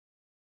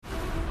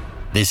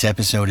This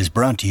episode is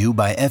brought to you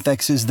by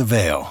FX's The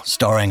Veil,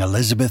 starring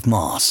Elizabeth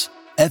Moss.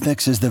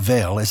 FX's The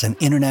Veil is an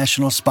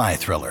international spy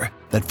thriller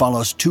that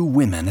follows two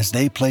women as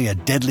they play a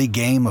deadly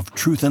game of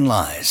truth and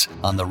lies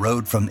on the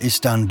road from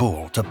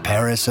Istanbul to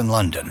Paris and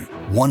London.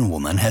 One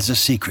woman has a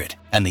secret,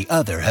 and the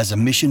other has a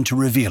mission to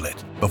reveal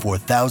it before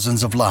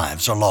thousands of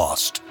lives are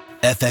lost.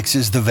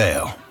 FX's The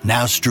Veil,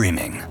 now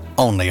streaming,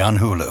 only on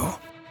Hulu.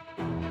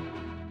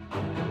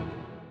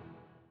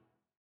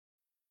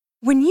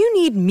 When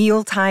you need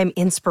mealtime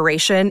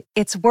inspiration,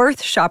 it's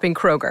worth shopping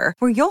Kroger,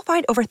 where you'll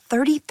find over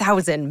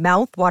 30,000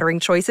 mouth-watering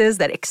choices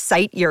that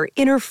excite your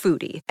inner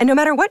foodie. And no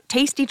matter what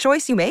tasty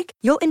choice you make,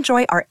 you'll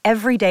enjoy our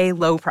everyday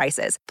low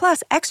prices,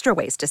 plus extra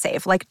ways to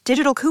save, like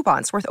digital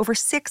coupons worth over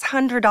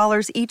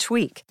 $600 each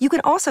week. You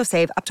can also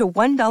save up to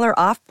 $1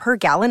 off per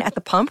gallon at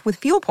the pump with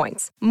fuel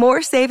points.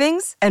 More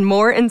savings and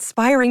more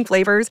inspiring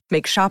flavors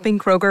make shopping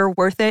Kroger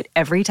worth it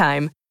every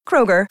time.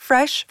 Kroger,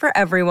 fresh for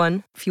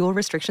everyone. Fuel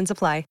restrictions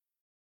apply.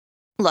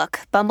 Look,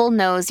 Bumble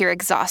knows you're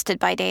exhausted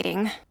by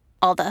dating.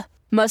 All the,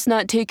 must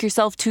not take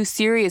yourself too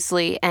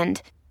seriously, and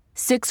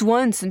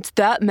 6'1" since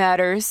that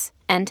matters,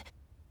 and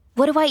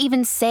what do I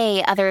even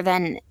say other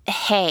than,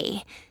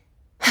 hey?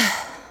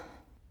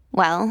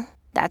 Well,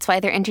 that's why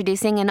they're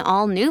introducing an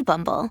all-new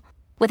Bumble,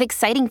 with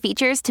exciting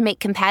features to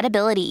make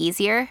compatibility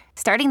easier,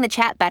 starting the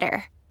chat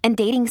better, and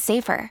dating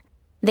safer.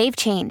 They've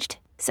changed,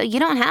 so you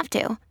don't have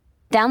to.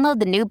 Download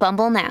the new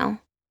Bumble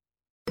now.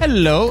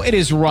 Hello, it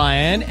is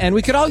Ryan, and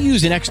we could all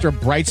use an extra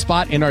bright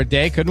spot in our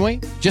day, couldn't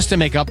we? Just to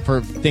make up for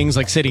things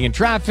like sitting in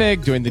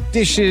traffic, doing the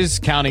dishes,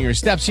 counting your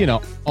steps, you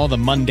know, all the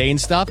mundane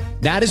stuff.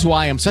 That is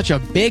why I'm such a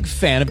big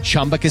fan of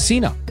Chumba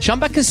Casino.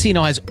 Chumba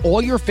Casino has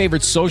all your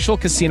favorite social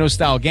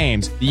casino-style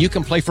games that you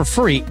can play for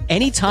free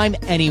anytime,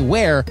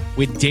 anywhere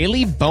with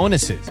daily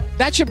bonuses.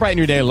 That should brighten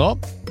your day a little.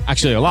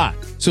 Actually, a lot.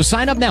 So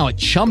sign up now at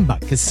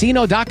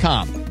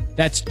ChumbaCasino.com.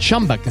 That's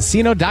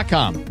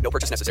ChumbaCasino.com. No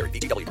purchase necessary.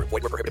 VGW Group.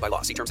 Void where prohibited by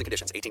law. See terms and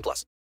conditions.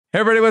 18+. Hey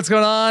everybody, what's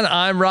going on?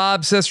 I'm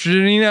Rob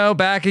Sestradino,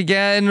 back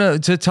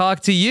again to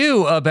talk to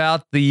you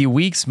about the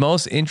week's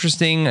most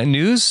interesting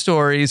news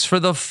stories for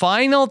the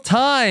final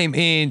time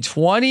in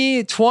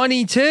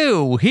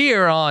 2022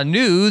 here on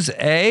News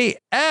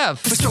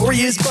AF. The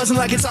story is buzzing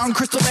like it's on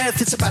crystal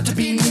meth. It's about to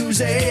be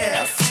News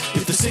AF.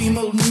 If the same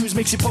old news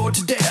makes you bored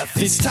to death,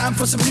 it's time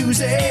for some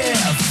News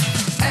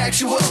AF.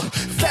 Actual,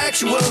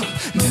 factual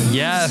news.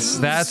 Yes,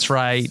 that's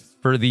right.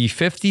 For the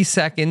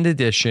 52nd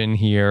edition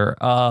here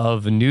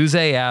of News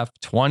AF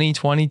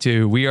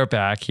 2022, we are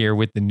back here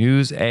with the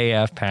News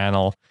AF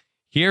panel.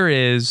 Here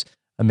is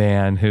a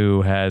man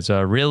who has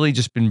really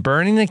just been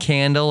burning the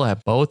candle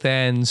at both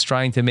ends,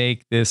 trying to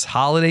make this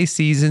holiday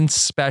season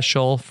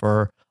special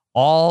for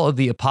all of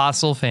the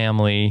Apostle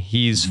family.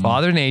 He's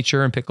Father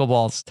Nature and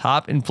pickleball's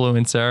top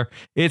influencer.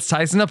 It's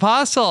Tyson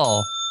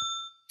Apostle.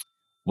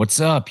 What's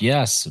up?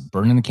 Yes,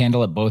 burning the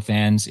candle at both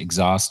ends,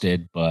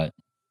 exhausted, but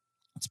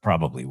it's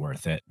probably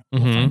worth it.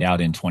 We'll find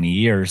out in 20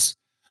 years.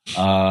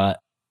 Rob,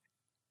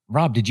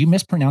 did you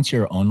mispronounce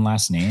your own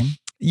last name?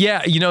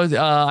 Yeah,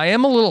 I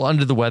am a little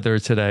under the weather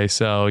today.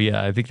 So,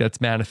 yeah, I think that's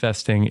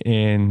manifesting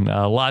in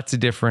lots of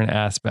different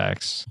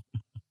aspects.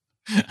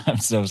 I'm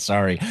so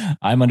sorry.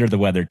 I'm under the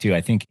weather, too.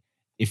 I think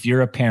if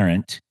you're a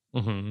parent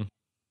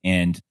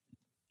and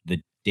the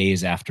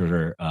days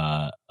after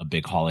a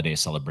big holiday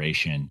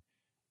celebration,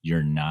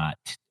 you're not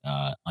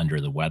under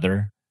the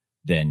weather,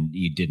 then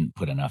you didn't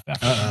put enough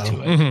effort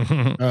into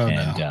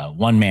it.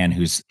 One man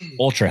who's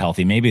ultra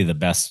healthy, maybe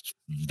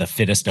the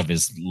fittest of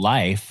his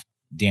life,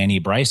 Danny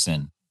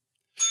Bryson.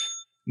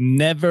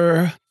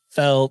 Never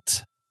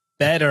felt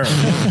better.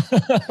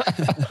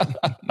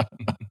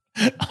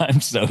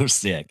 I'm so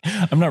sick.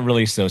 I'm not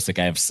really so sick.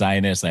 I have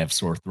sinus, I have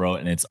sore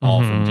throat, and it's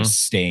all from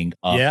just staying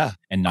up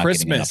and not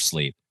getting enough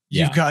sleep.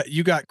 Yeah.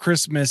 You got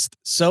Christmas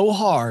so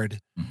hard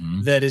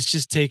that it's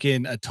just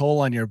taking a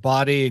toll on your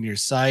body and your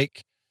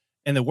psyche.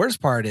 And the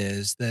worst part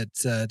is that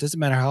it doesn't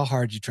matter how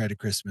hard you try to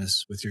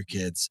Christmas with your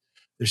kids,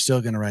 they're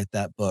still going to write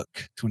that book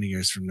 20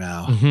 years from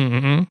now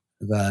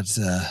about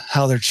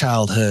how their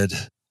childhood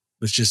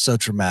was just so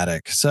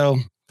traumatic. So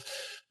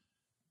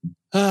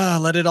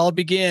let it all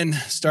begin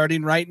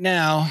starting right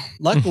now.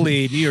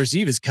 Luckily, New Year's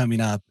Eve is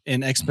coming up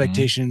and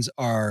expectations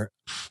are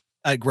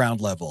at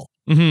ground level.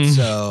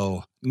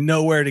 So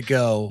nowhere to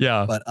go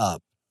but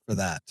up for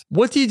that.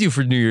 What do you do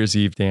for New Year's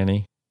Eve,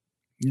 Danny?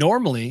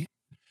 Normally,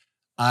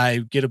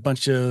 I get a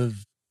bunch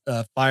of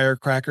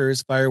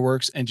firecrackers,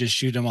 fireworks, and just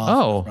shoot them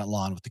off the front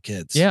lawn with the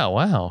kids. Yeah,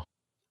 wow.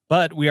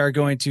 But we are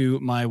going to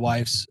my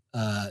wife's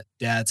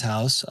dad's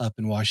house up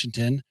in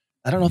Washington.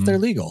 I don't know if they're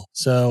legal.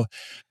 So,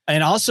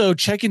 and also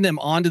checking them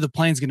onto the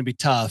plane is going to be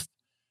tough,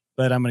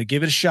 but I'm going to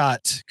give it a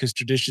shot because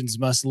traditions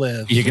must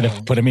live. You're going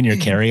to put them in your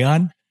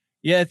carry-on?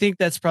 Yeah, I think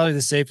that's probably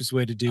the safest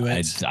way to do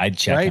it. I'd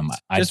check right? them.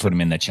 I'd put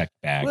them in the checked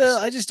bags. Well,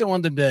 I just don't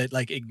want them to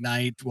like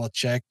ignite while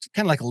checked,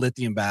 kind of like a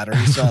lithium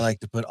battery. So I like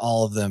to put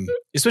all of them,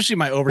 especially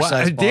my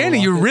oversized. Danny,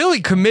 you're rockets.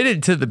 really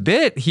committed to the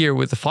bit here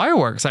with the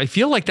fireworks. I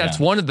feel like that's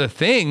one of the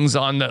things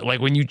on the like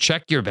when you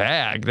check your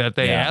bag that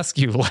they ask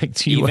you, like,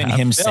 do you even have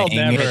him saying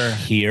it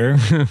here?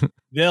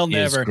 They'll is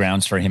never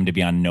grounds for him to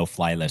be on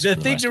no-fly list. The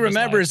for thing rest to of his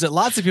remember life. is that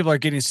lots of people are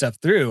getting stuff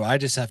through. I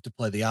just have to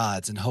play the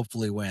odds and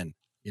hopefully win.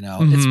 You know,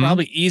 it's Mhm.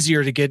 probably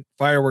easier to get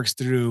fireworks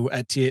through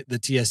at the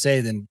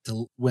TSA than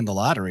to win the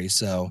lottery.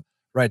 So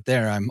right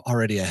there, I'm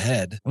already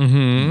ahead.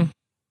 Mm-hmm.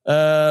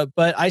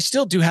 But I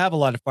still do have a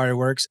lot of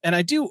fireworks, and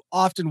I do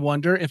often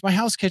wonder if my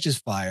house catches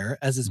fire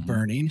as it's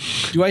burning.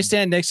 Do I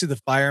stand next to the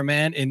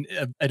fireman and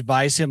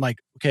advise him, like,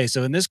 okay,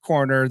 so in this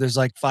corner, there's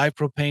like 5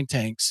 propane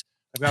tanks.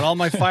 I've got all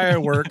my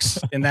fireworks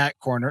in that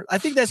corner. I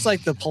think that's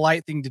like the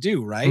polite thing to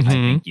do, right? I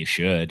think you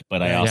should,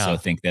 but I Yeah. also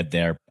think that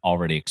they're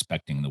already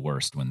expecting the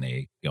worst when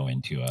they go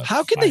into a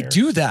How can they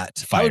do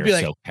that? I would be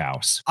like, fire-soaked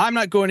house. I'm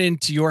not going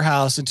into your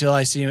house until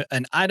I see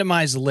an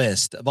itemized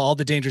list of all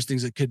the dangerous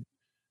things that could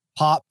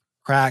pop,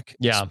 crack,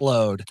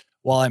 explode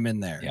while I'm in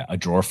there. Yeah, a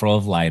drawer full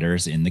of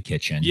lighters in the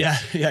kitchen. Yeah,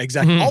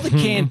 exactly. All the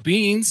canned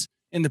beans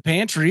in the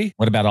pantry.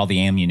 What about all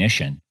the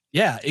ammunition?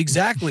 Yeah,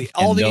 exactly.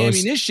 All the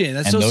ammunition.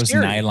 That's so those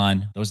scary.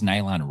 those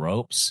nylon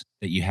ropes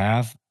that you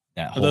have.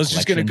 That Are whole those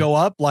just going to collection? go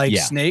up like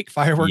Yeah.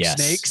 firework Yes,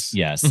 snakes?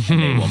 Yes,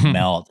 and they will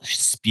melt,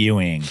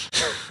 spewing,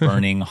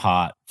 burning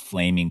hot,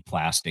 flaming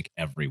plastic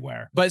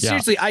everywhere. But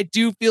seriously, I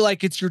do feel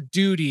like it's your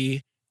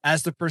duty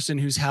as the person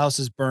whose house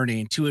is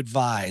burning to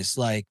advise,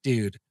 like,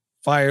 dude,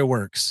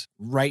 fireworks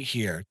right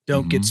here.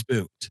 Don't get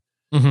spooked.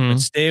 Mhm. But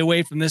stay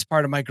away from this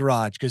part of my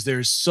garage because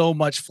there's so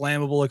much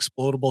flammable,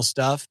 explodable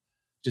stuff.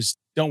 Just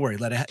don't worry.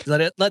 Let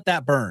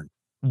that burn.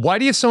 Why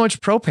do you have so much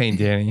propane,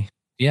 Danny?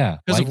 Yeah,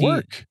 Because why of do you-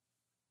 work.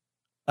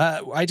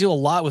 I do a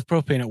lot with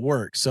propane at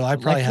work, so I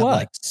probably Like have what?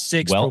 like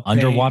 6 Well, propane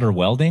underwater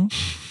welding.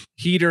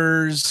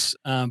 heaters,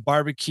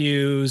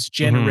 barbecues,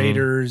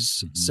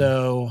 generators.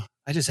 So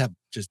I just have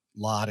just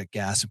a lot of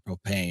gas and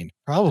propane.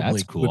 Probably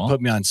That's cool. would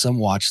put me on some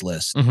watch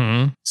list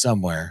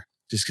somewhere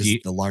just because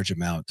the large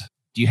amount.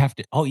 Do you have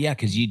to? Oh yeah,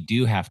 because you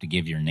do have to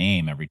give your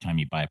name every time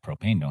you buy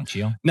propane, don't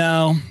you?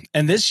 No,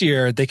 and this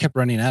year they kept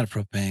running out of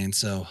propane,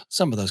 so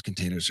some of those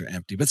containers are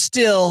empty. But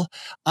still,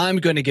 I'm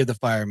going to give the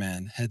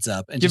fireman heads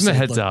up and Give just him a say,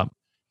 heads "Look, up.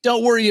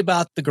 Don't worry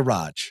about the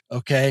garage,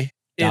 okay?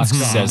 Doc It's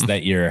gone." says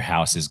that your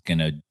house is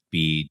gonna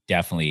be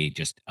definitely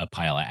just a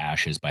pile of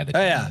ashes by the Oh,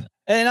 time. yeah.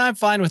 And I'm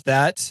fine with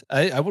that.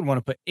 I wouldn't want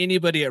to put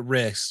anybody at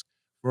risk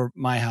for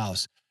my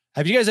house.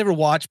 Have you guys ever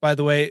watched, by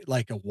the way,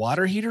 like a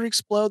water heater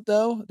explode,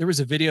 though? There was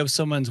a video of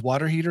someone's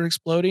water heater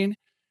exploding.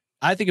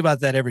 I think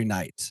about that every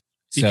night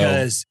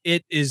because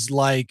it is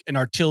like an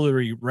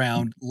artillery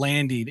round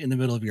landing in the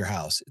middle of your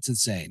house. It's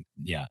insane.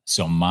 Yeah.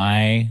 So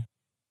my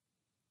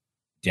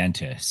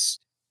dentist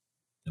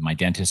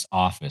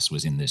office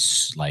was in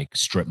this like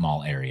strip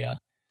mall area.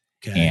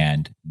 Okay.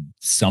 And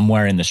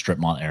somewhere in the strip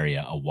mall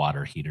area, a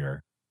water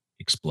heater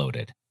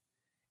exploded.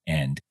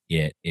 And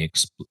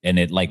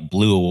it like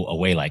blew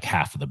away like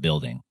half of the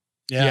building.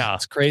 Yeah.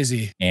 It's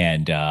crazy.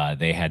 And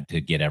they had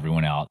to get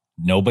everyone out.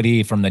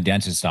 Nobody from the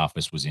dentist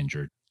office was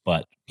injured,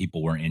 but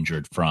people were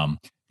injured from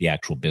the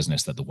actual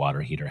business that the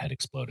water heater had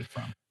exploded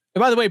from.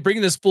 And by the way,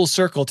 bringing this full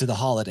circle to the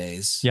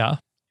holidays. Yeah.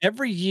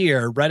 Every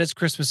year, right as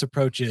Christmas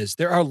approaches,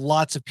 there are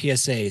lots of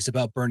PSAs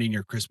about burning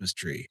your Christmas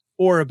tree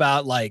or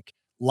about like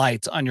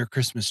lights on your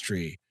Christmas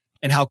tree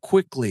and how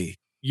quickly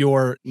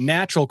your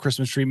natural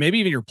Christmas tree, maybe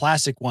even your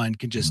plastic one,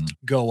 can just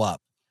go up.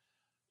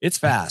 It's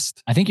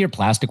fast. I think your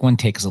plastic one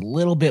takes a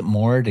little bit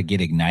more to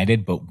get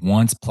ignited, but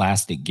once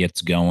plastic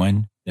gets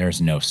going, there's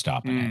no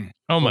stopping it.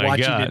 Oh my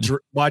God.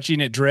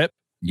 Watching it drip.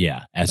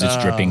 Yeah, as it's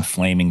dripping,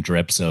 flaming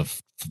drips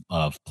of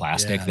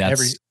plastic. Yeah,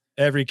 That's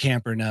every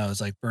camper knows,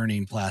 like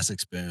burning plastic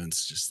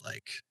spoons, just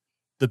like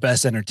the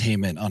best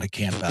entertainment on a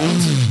camp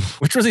out,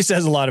 which really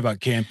says a lot about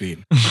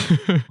camping.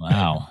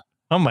 wow.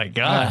 Oh my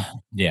God.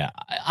 Yeah,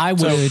 I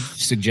would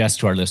suggest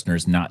to our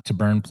listeners not to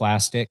burn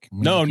plastic.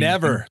 when No, you're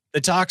never. camping.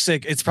 The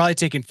toxic, it's probably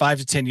taken 5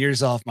 to 10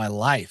 years off my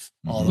life.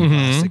 All the Mhm.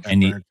 plastic I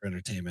And he- burned for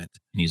entertainment.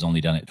 And he's only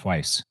done it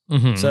twice.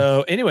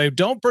 So anyway,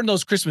 don't burn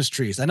those Christmas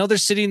trees. I know they're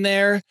sitting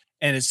there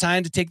and it's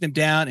time to take them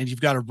down and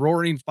you've got a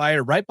roaring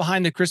fire right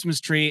behind the Christmas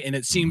tree. And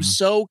it seems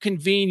so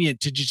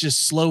convenient to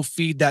just slow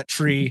feed that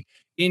tree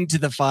into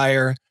the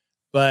fire.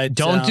 But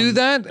Don't do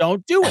that.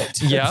 Don't do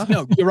it. Yeah.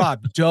 No,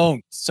 Rob,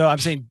 don't. So I'm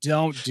saying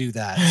don't do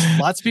that.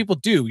 Lots of people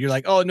do. You're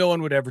like, oh, no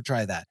one would ever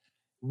try that.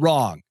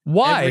 Wrong.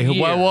 Why? Every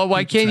year, Why people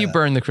can't try you that.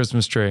 burn the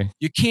Christmas tree?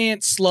 You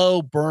can't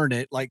slow burn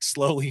it, like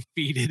slowly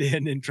feed it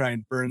in and try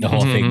and burn The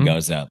whole thing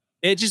goes up.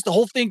 the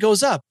whole thing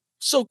goes up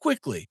so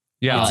quickly.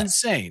 Yeah. It's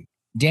insane.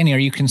 Danny, are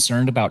you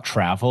concerned about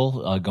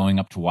travel going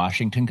up to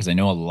Washington? Because I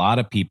know a lot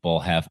of people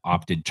have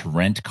opted to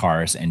rent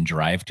cars and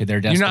drive to their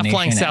You're destination. not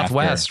flying after-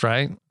 Southwest,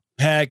 right?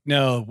 Heck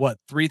no. What,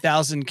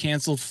 3,000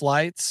 canceled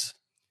flights?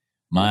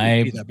 It My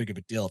wouldn't be that big of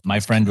a deal. if it my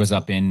was friend was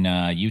up in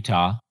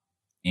Utah,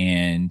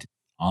 and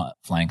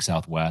flying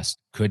Southwest,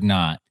 could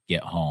not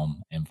get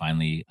home, and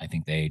finally, I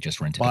think they just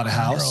rented Bought a car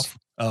and house? drove.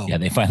 Oh. Yeah,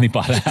 they finally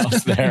bought a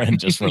house there and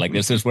just were like,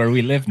 this is where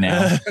we live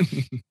now.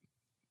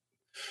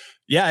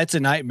 Yeah, it's a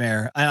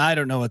nightmare. And I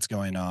don't know what's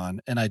going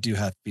on. And I do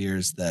have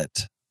fears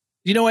that,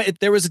 you know what, if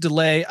there was a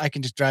delay, I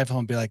can just drive home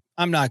and be like,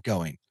 I'm not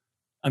going.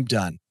 I'm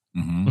done.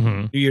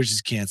 Mm-hmm. New Year's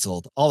is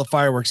canceled. All the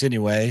fireworks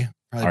anyway.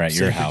 All right,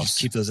 your safer house. Just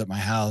keep those at my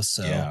house.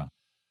 So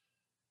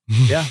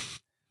yeah.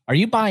 Are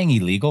you buying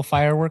illegal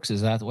fireworks?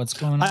 Is that what's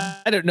going on?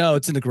 I don't know.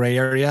 It's in the gray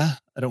area.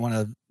 I don't want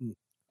to.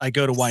 I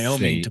go to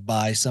Wyoming to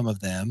buy some of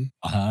them.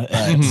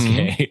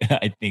 Okay.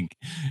 I think,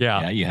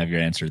 you have your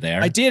answer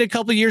there. I did a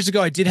couple of years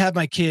ago. I did have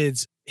my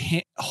kids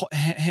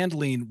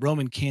handling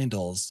Roman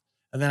candles.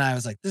 And then I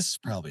was like, this is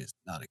probably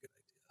not a good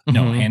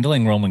idea. No,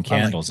 handling Roman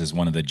candles is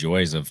one of the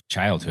joys of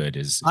childhood.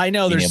 Is I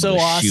know they're so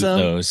awesome. Shoot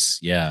those,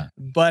 yeah.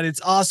 But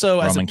it's also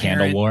Roman as a candle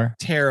parent, war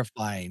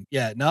terrifying.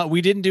 Yeah, no,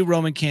 we didn't do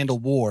Roman candle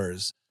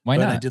wars. Why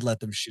but not? I did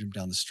let them shoot them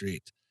down the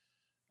street.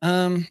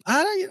 I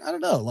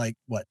don't know. Like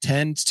what?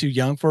 10's too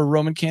young for a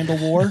Roman candle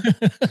war.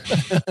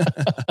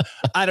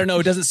 I don't know.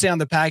 It doesn't say on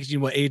the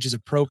packaging what age is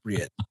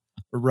appropriate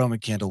for Roman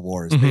candle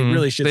wars. They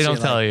really should. They say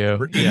don't tell you.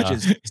 For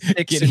ages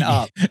 6 and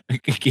up.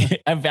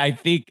 I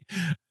think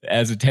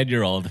as a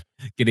 10-year-old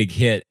getting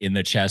hit in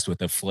the chest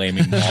with a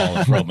flaming ball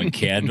of Roman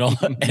candle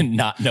and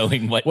not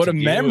knowing what a to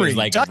do memory. is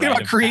like talking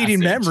about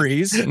creating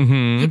memories. They're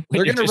going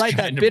to write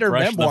that bitter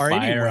memoir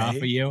anyway. Off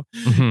of you.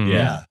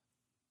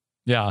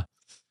 Yeah.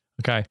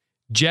 Okay.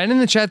 Jen in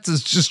the chat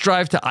says just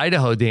drive to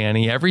Idaho,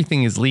 Danny.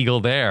 Everything is legal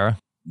there.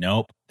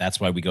 Nope. That's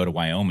why we go to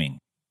Wyoming.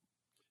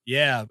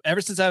 Yeah. Ever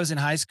since I was in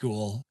high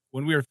school,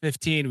 when we were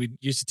 15, we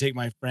used to take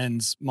my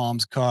friend's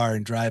mom's car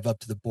and drive up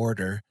to the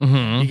border.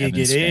 You could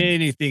get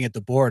anything at the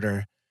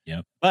border.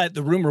 Yep. But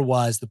the rumor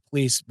was the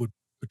police would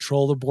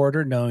patrol the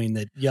border knowing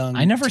that young.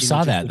 I never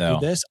saw that teenagers would do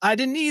though. this. I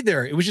didn't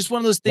either. It was just one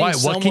of those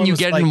things. Why? What can you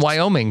get in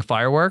Wyoming?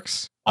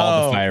 Fireworks?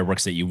 All the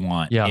fireworks that you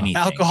want. Yeah. Anything,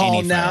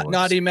 alcohol,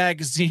 naughty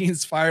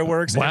magazines,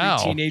 fireworks. Wow.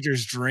 Every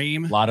teenager's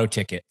dream. Lotto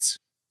tickets.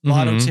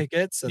 Lotto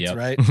tickets. That's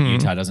right.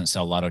 Utah doesn't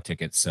sell lotto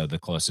tickets, so the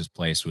closest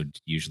place would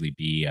usually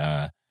be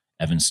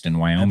Evanston,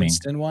 Wyoming.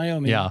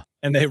 Yeah.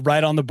 And they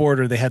right on the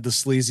border, they had the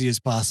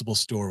sleaziest possible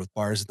store with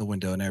bars in the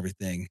window and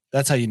everything.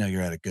 That's how you know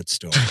you're at a good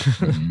store.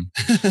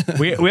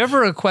 we have a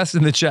request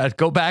in the chat.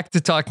 Go back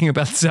to talking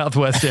about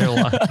Southwest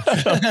Airlines.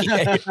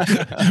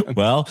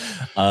 Well,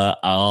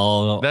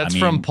 That's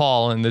from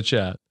Paul in the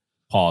chat.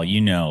 Paul, you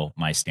know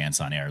my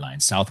stance on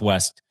airlines.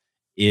 Southwest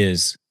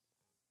is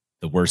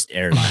the worst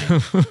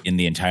airline in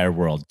the entire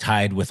world,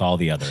 tied with all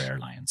the other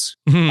airlines.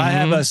 I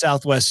have a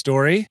Southwest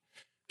story.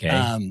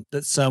 Okay.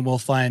 That some will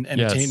find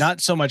entertaining. Yes.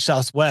 Not so much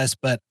Southwest,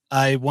 but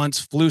I once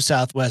flew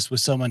Southwest with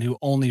someone who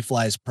only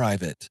flies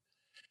private.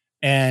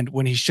 And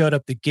when he showed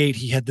up the gate,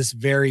 he had this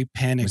very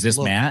panicked Was this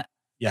look. Matt?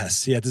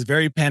 Yes. He had this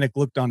very panicked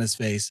look on his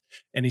face.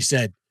 And he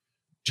said,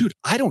 dude,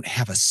 I don't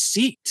have a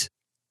seat.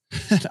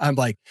 I'm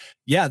like,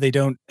 yeah, they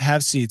don't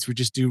have seats. We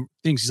just do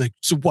things. He's like,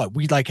 so what?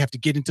 We like have to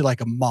get into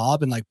like a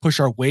mob and like push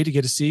our way to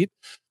get a seat.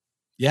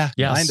 Yeah,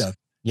 kind of.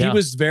 Yeah. He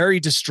was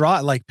very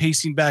distraught, like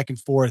pacing back and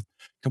forth,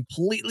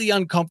 completely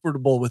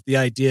uncomfortable with the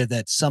idea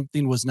that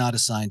something was not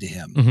assigned to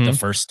him. The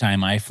first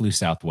time I flew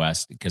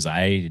Southwest, because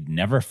I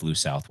never flew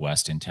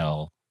Southwest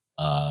until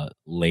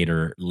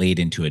late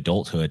into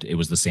adulthood, it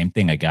was the same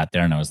thing. I got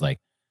there and I was like,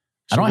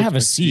 I don't have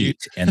a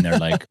seat. And they're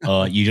like,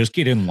 you just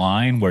get in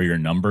line where your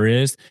number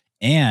is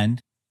and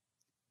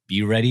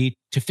be ready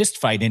to fist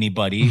fight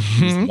anybody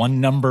who's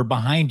one number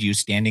behind you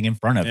standing in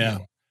front of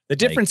you. The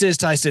difference is,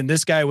 Tyson,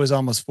 this guy was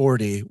almost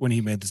 40 when he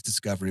made this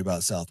discovery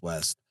about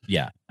Southwest.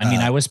 Yeah. I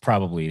mean, I was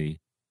probably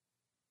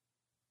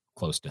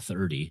close to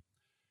 30.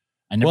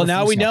 Well,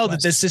 now we know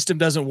that this system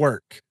doesn't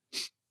work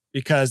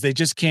because they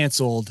just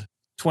canceled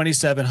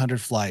 2,700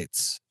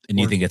 flights. And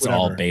you think it's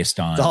all based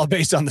on... It's all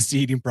based on the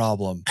seating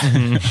problem.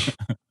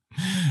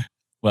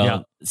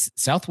 Well,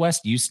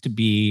 Southwest used to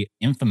be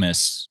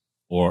infamous,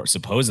 or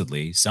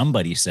supposedly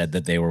somebody said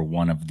that they were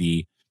one of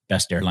the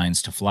best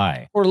airlines to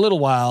fly. For a little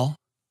while.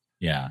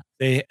 Yeah.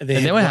 And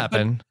then what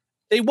happened?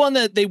 They won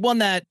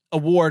that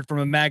award from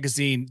a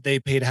magazine they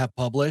paid to have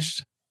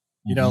published.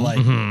 You know,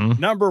 like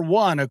number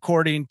one,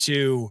 according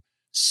to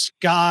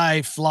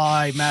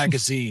Skyfly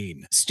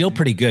magazine. Still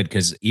pretty good,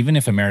 because even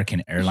if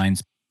American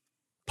Airlines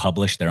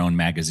publish their own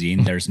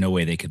magazine, there's no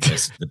way they could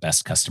list the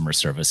best customer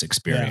service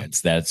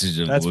experience. That's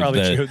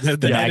probably true.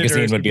 The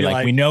magazine would be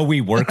like, we know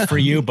we work for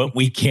you, but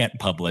we can't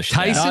publish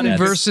Tyson that.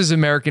 versus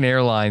American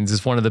Airlines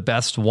is one of the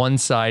best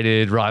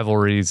one-sided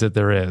rivalries that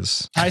there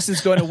is.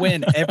 Tyson's going to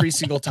win every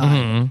single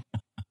time.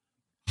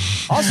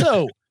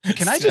 Also,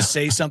 can I just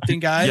say something,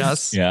 guys?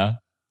 Yes. Yeah.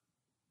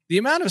 The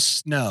amount of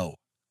snow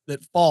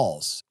that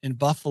falls in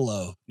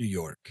Buffalo, New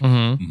York.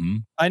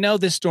 I know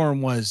this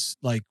storm was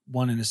like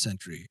one in a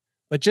century,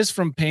 but just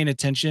from paying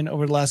attention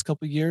over the last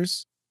couple of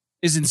years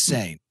is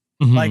insane.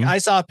 Like I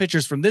saw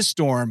pictures from this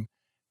storm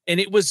and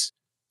it was,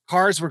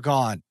 cars were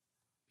gone.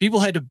 People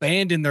had to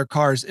abandon their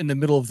cars in the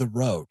middle of the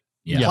road.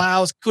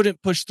 Plows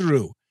couldn't push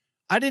through.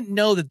 I didn't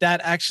know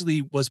that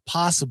actually was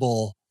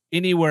possible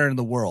anywhere in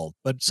the world,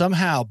 but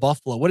somehow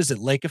Buffalo, what is it,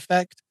 lake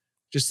effect,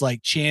 just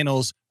like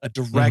channels a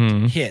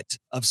direct hit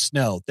of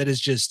snow that is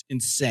just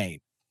insane.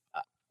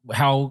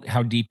 How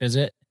deep is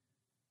it?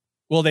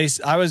 Well,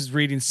 I was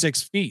reading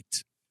 6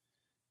 feet.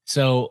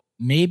 So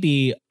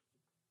maybe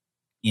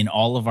in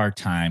all of our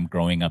time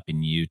growing up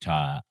in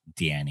Utah,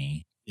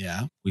 Danny,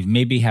 we've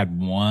maybe had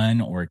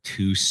 1 or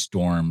 2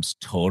 storms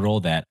total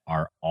that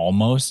are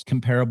almost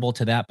comparable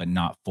to that, but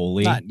not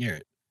fully. Not near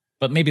it.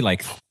 But maybe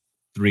like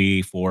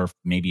 3, 4,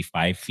 maybe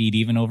 5 feet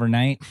even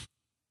overnight.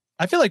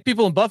 I feel like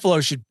people in Buffalo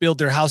should build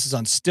their houses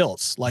on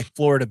stilts like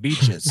Florida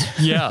beaches.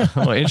 Yeah.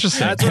 Well,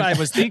 interesting. That's what I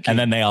was thinking. And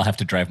then they all have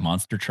to drive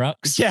monster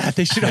trucks. Yeah,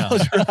 they should all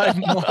drive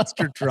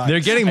monster trucks. They're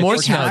getting more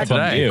snow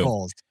today.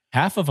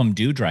 Half of them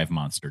do drive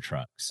monster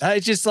trucks.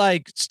 It's just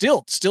like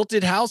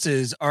stilted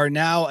houses are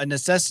now a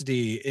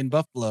necessity in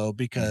Buffalo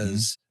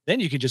because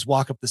then you can just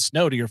walk up the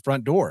snow to your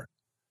front door.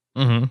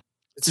 Mm-hmm.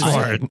 It's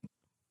hard.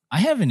 I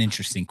have an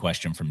interesting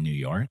question from New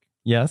York.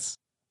 Yes.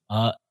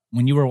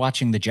 When you were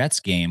watching the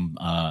Jets game,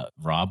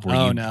 Rob,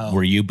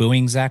 were you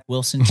booing Zach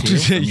Wilson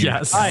too?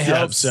 Yes. I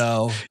hope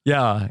so.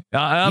 Yeah.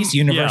 He's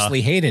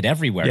universally hated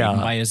everywhere,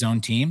 even by his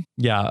own team.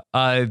 Yeah.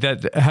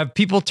 Have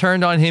people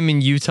turned on him in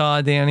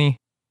Utah, Danny?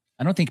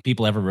 I don't think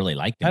people ever really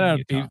liked him.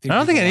 I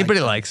don't think anybody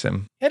likes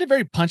him. He had a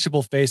very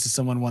punchable face, as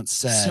someone once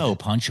said. So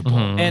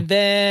punchable. And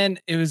then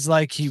it was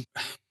like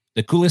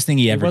the coolest thing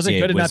he ever wasn't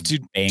did good was enough to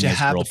bang his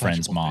have a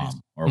girlfriend's punchable mom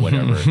face. or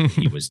whatever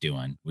he was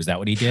doing. Was that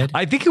what he did?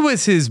 I think it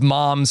was his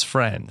mom's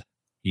friend.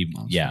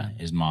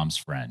 His mom's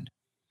friend.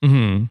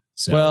 Mm-hmm.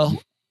 So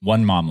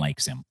one mom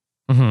likes him.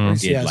 Mm-hmm.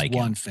 he has like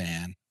one him.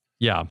 fan.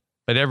 Yeah,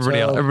 but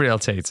everybody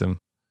else hates him.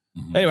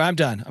 Anyway, I'm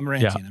done. I'm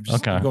ranting. Yeah,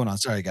 I'm going on.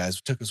 Sorry, guys.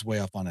 We took us way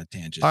off on a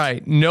tangent. All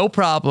right. No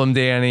problem,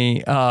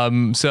 Danny.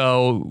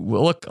 So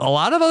look, a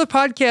lot of other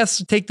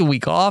podcasts take the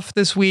week off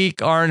this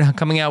week, aren't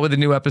coming out with a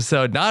new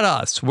episode. Not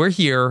us. We're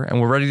here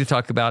and we're ready to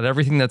talk about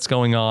everything that's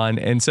going on.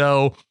 And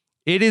so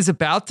it is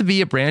about to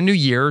be a brand new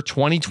year,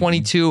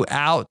 2022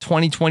 out,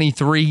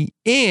 2023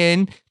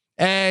 in,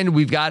 and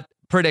we've got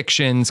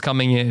predictions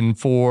coming in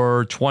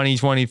for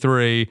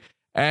 2023.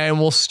 And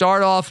we'll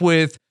start off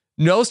with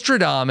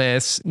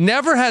Nostradamus.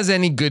 Never has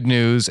any good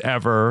news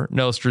ever.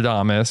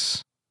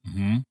 Nostradamus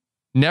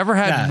never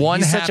had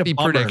one happy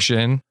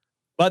prediction.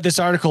 But this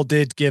article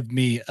did give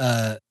me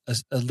a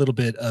little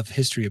bit of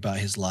history about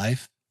his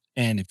life,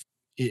 and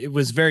it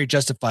was very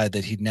justified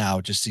that he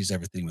now just sees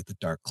everything with a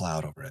dark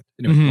cloud over it.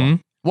 Anyway,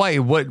 Why?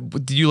 What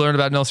did you learn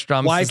about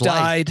Nostradamus' wife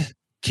died,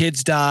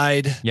 kids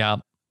died. Yeah.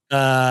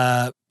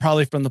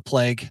 Probably from the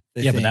plague.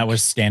 But that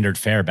was standard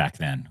fare back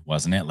then,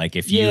 wasn't it? Like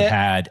if you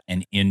had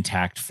an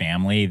intact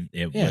family,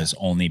 it was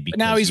only because.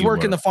 But now he's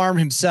working the farm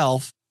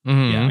himself.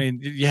 Mm-hmm. I mean,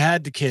 you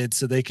had the kids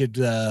so they could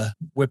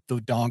whip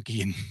the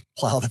donkey and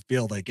plow the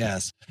field, I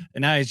guess.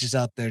 And now he's just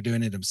out there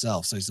doing it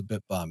himself, so he's a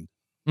bit bummed.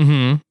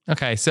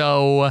 Okay,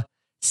 so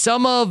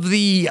some of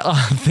the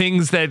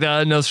things that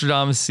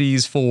Nostradamus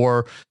sees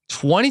for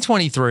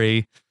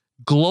 2023: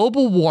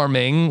 global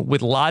warming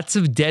with lots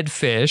of dead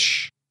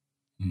fish.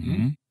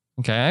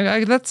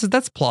 Okay,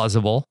 that's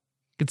plausible.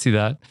 I could see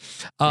that.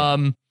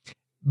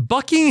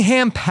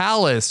 Buckingham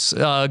Palace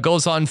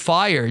goes on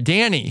fire.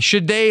 Danny,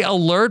 should they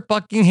alert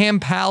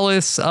Buckingham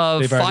Palace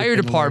fire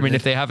department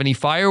if they have any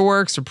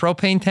fireworks or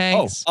propane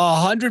tanks?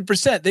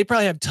 100%. They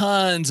probably have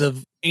tons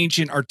of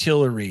ancient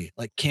artillery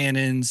like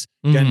cannons,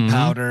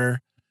 gunpowder.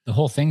 The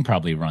whole thing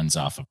probably runs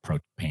off of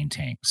propane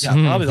tanks. Yeah,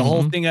 probably the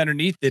whole thing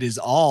underneath it is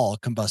all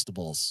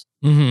combustibles.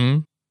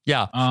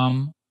 Yeah.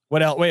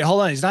 What else? Wait,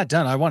 hold on. He's not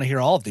done. I want to hear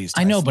all of these.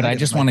 I know, but I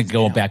just want to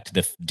go back to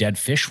the dead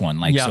fish one.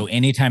 So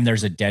anytime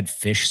there's a dead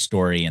fish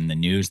story in the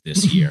news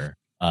this year,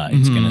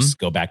 it's going to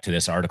go back to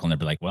this article and they'll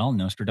be like, well,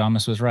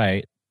 Nostradamus was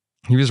right.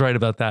 He was right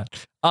about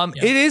that.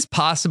 It is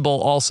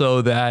possible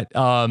also that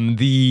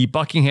the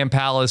Buckingham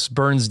Palace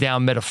burns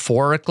down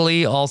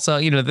metaphorically also.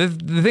 You know, the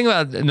thing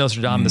about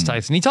Nostradamus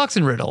Tyson, he talks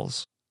in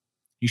riddles.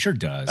 He sure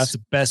does. That's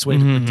the best way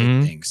to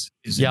predict things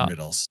is in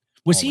riddles.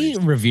 Was he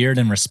revered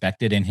and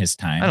respected in his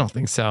time? I don't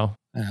think so.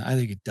 I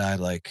think he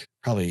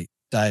probably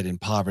died in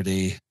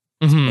poverty.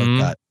 His book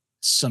got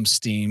some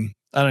steam.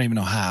 I don't even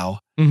know how.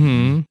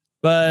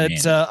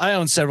 But I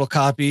own several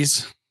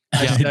copies.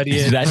 I study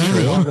it. That's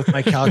true. Along with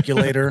my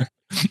calculator.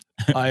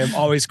 I am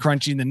always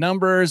crunching the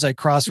numbers. I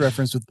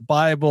cross-reference with the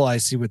Bible. I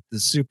see what the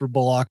Super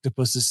Bowl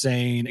octopus is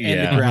saying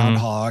and the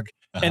groundhog.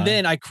 And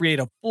then I create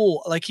a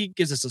full, he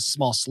gives us a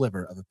small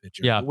sliver of a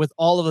picture. Yeah. But with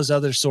all of those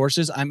other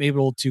sources, I'm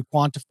able to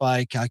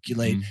quantify,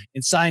 calculate,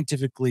 and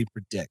scientifically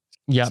predict.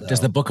 Yeah. So, does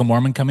the Book of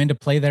Mormon come into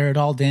play there at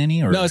all,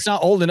 Danny? Or no, it's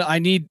not old enough. I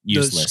need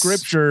useless. The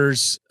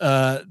scriptures,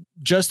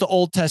 just the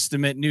Old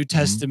Testament, New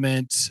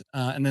Testament,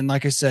 and then,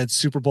 like I said,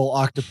 Super Bowl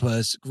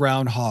octopus,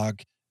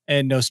 groundhog,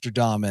 and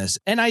Nostradamus.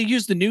 And I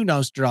use the new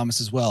Nostradamus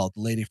as well,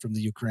 the lady from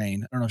the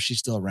Ukraine. I don't know if she's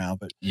still around,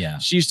 but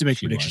she used to make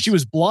predictions. She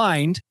was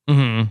blind,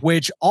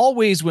 which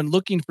always, when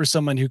looking for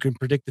someone who can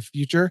predict the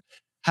future,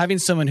 having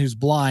someone who's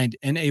blind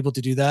and able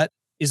to do that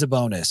is a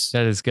bonus.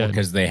 That is good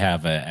because they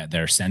have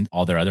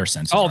all their other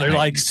senses. Oh, they're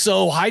like heightened.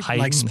 so heightened.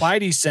 Like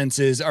Spidey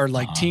senses are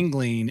like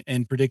tingling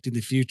and predicting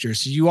the future.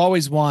 So you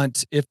always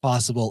want, if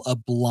possible, a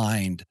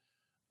blind,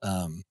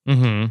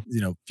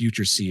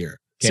 future seer.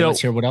 Okay, so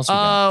let's hear what else we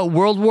got.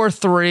 World War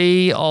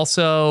III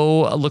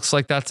also looks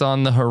like that's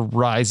on the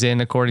horizon,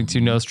 according to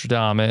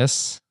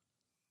Nostradamus.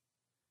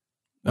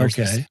 Where's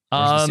the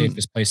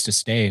safest place to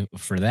stay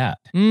for that?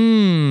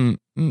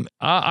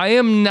 I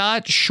am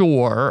not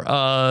sure.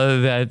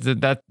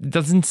 That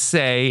doesn't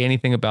say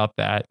anything about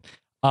that.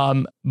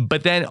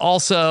 But then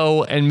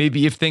also, and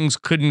maybe if things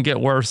couldn't get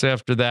worse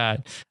after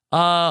that,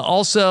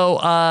 also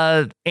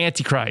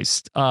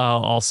Antichrist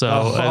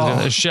also is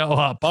going to show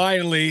up.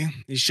 Finally,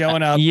 he's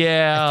showing up.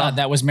 Yeah, I thought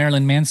that was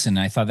Marilyn Manson.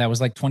 I thought that was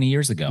like 20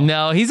 years ago.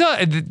 No,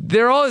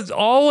 they're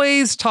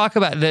always talk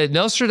about the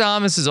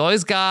Nostradamus has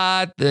always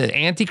got the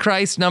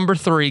Antichrist number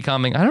 3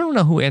 coming. I don't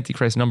know who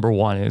Antichrist number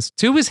 1 is.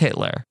 2 is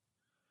Hitler.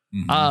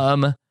 But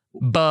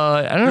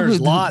I don't know who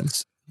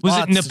lots. Was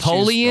it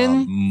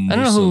Napoleon? I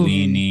don't know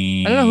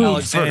who.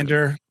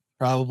 Alexander,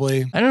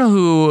 probably. I don't know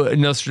who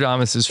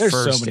Nostradamus'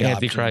 first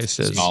Antichrist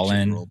is.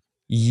 Stalin.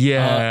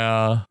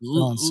 Yeah.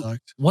 Stalin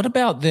sucked. What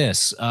about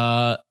this?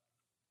 So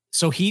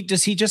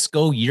does he just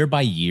go year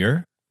by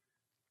year?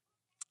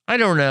 I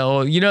don't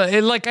know.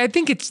 I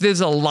think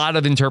there's a lot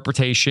of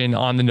interpretation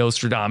on the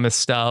Nostradamus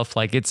stuff.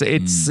 Like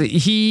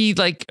he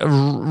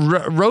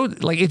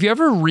wrote, like, if you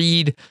ever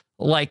read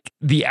like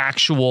the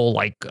actual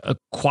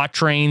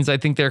quatrains, I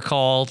think they're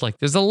called, like,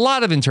 there's a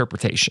lot of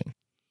interpretation.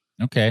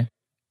 Okay,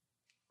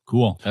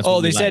 cool.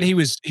 They said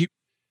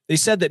they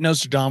said that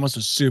Nostradamus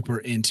was super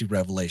into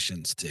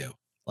Revelations too,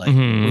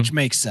 which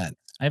makes sense.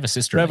 I have a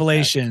sister.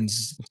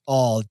 Revelations,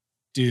 all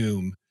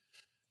doom.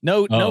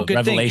 No good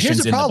Revelations thing. Here's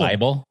in the problem. the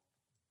Bible.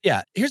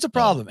 Yeah, here's the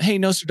problem. Hey,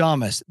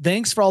 Nostradamus,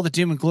 thanks for all the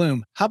doom and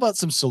gloom. How about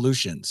some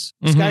solutions?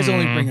 This guy's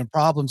only bringing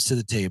problems to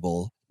the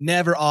table,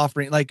 never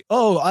offering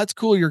that's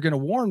cool. You're going to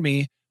warn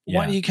me. Yeah.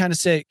 Why don't you kind of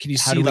say, can you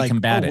how do we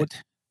combat it?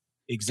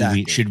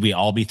 Exactly. Should we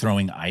all be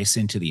throwing ice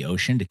into the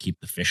ocean to keep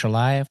the fish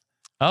alive?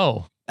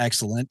 Oh,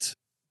 excellent.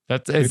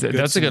 That's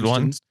a good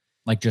one.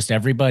 Like just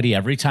everybody,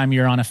 every time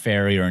you're on a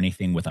ferry or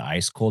anything with an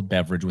ice cold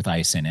beverage with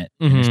ice in it,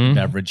 finish the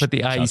beverage, put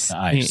the ice.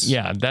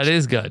 Yeah, that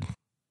is good.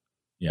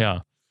 Yeah.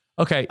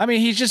 Okay. I mean,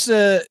 he's just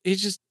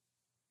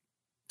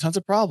tons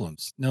of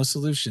problems, no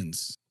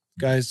solutions.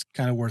 Guy's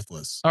kind of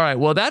worthless. All right.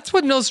 Well, that's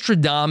what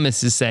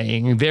Nostradamus is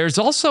saying. There's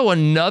also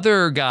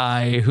another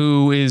guy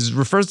who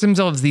refers to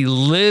himself as the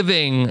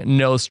living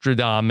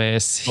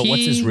Nostradamus. But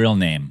what's his real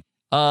name?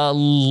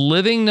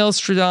 Living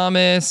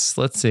Nostradamus.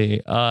 Let's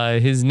see.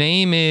 His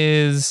name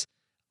is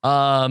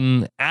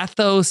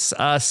Athos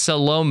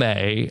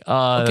Salome.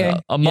 Okay.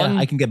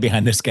 I can get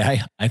behind this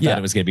guy. I thought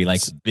it was going to be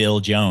like Bill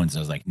Jones. I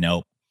was like,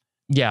 nope.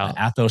 Yeah.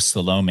 Athos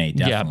Salome,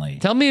 definitely. Yeah.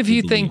 Tell me if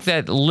you think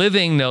that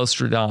living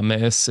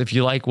Nostradamus, if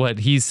you like what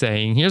he's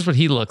saying, here's what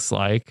he looks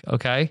like.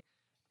 Okay.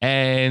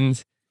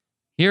 And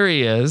here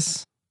he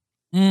is.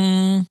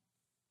 Looks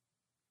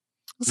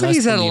like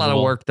he's had a lot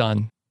of work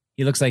done.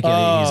 He looks like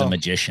he's a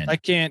magician. I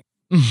can't.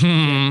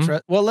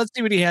 Well, let's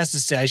see what he has to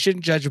say. I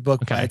shouldn't judge a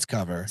book by its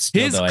cover.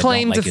 His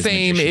claim to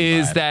fame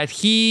is that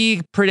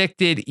he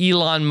predicted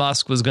Elon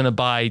Musk was going to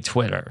buy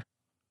Twitter.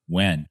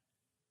 When?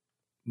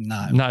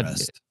 Not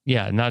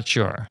not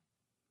sure.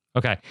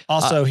 Okay.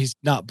 Also, he's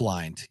not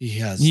blind. He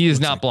is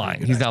not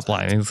blind. He's not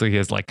blind. It looks like he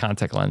has like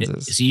contact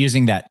lenses. Is he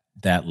using that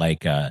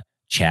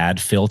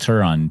Chad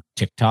filter on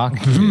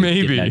TikTok?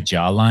 Maybe that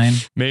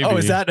jawline. Maybe. Oh,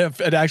 is that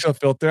an actual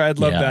filter? I'd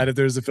love that if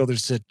there's a filter that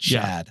said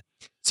Chad.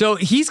 Yeah. So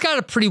he's got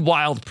a pretty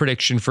wild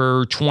prediction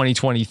for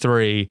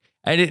 2023,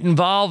 and it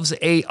involves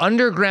a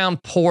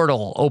underground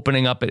portal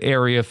opening up at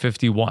Area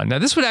 51. Now,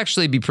 this would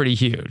actually be pretty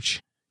huge.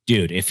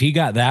 Dude, if he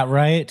got that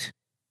right,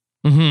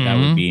 that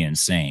would be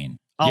insane.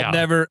 I'll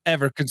never,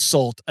 ever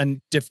consult a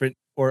different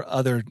or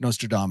other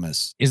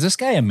Nostradamus. Is this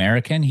guy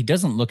American? He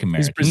doesn't look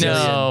American. He's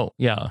Brazilian. No.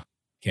 Yeah.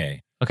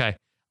 Okay.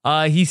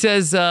 He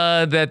says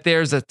that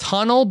there's a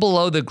tunnel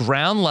below the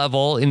ground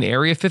level in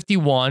Area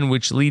 51,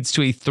 which leads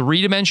to a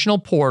 3-dimensional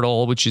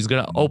portal, which is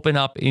going to open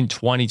up in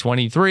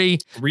 2023.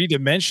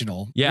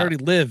 3-dimensional? Yeah. We already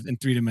live in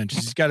 3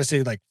 dimensions. He's got to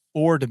say like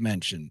 4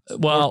 dimensions.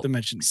 Well,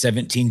 dimension.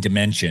 17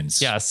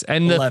 dimensions. Yes.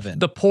 And 11.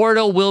 The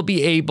portal will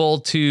be able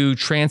to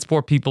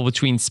transport people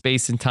between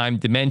space and time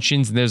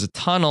dimensions. And there's a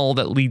tunnel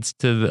that leads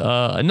to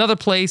another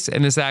place.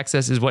 And this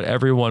access is what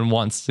everyone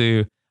wants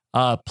to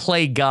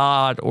play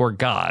God or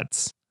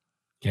gods.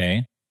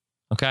 Okay.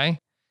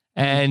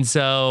 And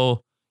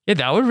so,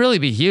 that would really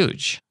be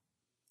huge.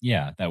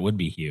 Yeah, that would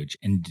be huge.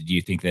 And do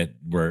you think that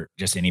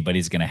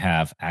anybody's going to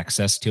have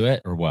access to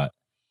it or what?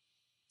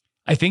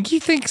 I think he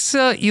thinks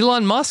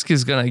Elon Musk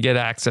is going to get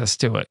access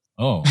to it.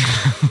 Oh.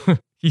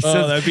 He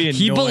says that'd be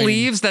he annoying.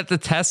 believes that the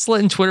Tesla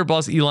and Twitter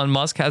boss Elon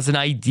Musk has an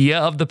idea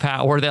of the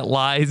power that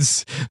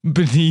lies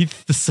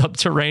beneath the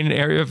subterranean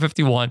Area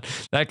 51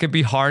 that could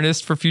be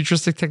harnessed for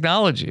futuristic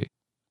technology.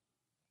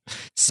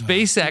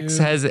 SpaceX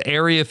has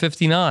Area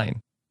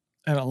 59.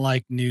 I don't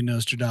like new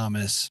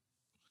Nostradamus.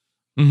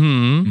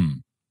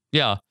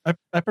 Yeah.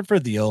 I prefer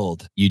the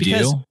old. You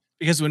do?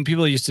 Because when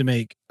people used to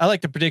make, I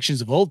like the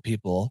predictions of old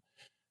people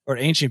or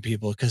ancient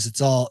people because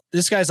it's all,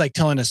 this guy's like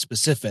telling us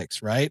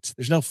specifics, right?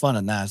 There's no fun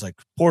in that. It's like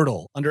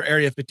portal under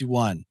Area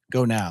 51,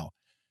 go now.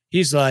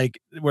 He's like,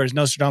 whereas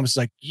Nostradamus is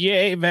like,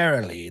 yea,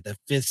 verily, the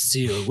fifth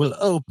seal will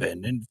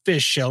open and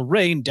fish shall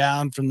rain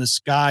down from the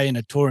sky in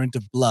a torrent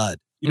of blood.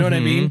 You know what I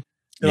mean?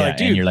 They're Yeah, like,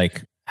 dude, and you're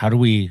like, how do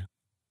we?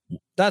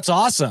 that's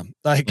awesome.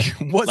 Like,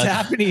 what's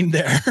happening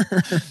there?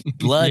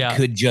 Blood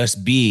could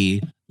just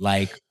be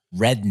like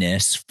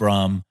redness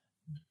from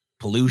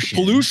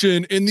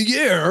pollution In the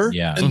air.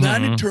 Yeah. And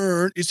that in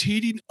turn is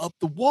heating up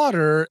the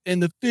water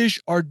and the fish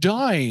are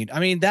dying. I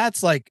mean,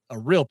 that's like a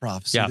real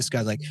prophecy. Yeah. This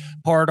guy's like,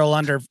 portal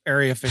under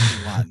Area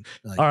 51.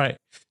 Like, All right.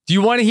 Do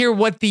you want to hear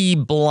what the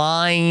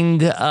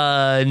blind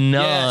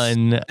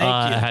nun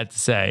had to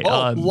say?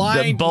 Oh,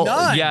 blind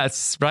nun.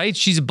 Yes, right?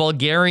 She's a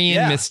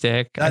Bulgarian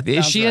mystic. That Is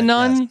sounds she a right,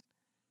 nun? yes.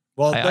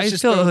 Well, I let's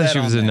just still throw think that she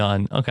was on a there.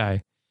 nun.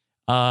 Okay.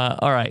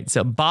 All right.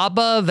 So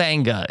Baba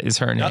Vanga is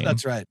her No, name.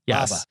 that's right.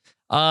 Yes.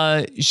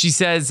 She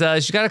says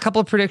she's got a couple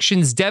of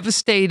predictions.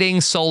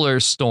 Devastating solar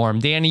storm.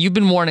 Danny, you've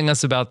been warning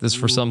us about this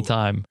for some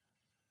time.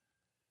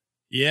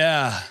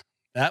 Yeah.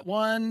 That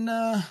one,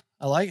 I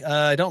like.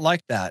 I don't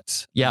like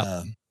that.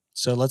 Yeah.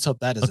 So let's hope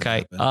that doesn't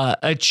Okay. happen.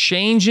 A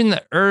change in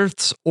the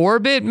Earth's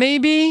orbit,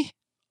 maybe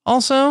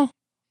also.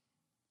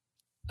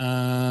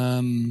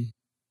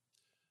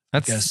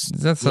 Guess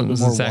That's a little something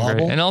more to say,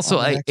 wobble and also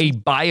on the a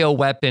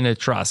bioweapon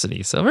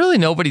atrocity. So really,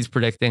 nobody's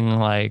predicting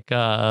like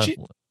a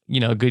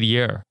good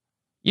year,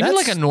 even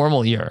like a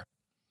normal year.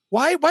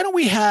 Why don't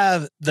we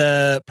have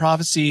the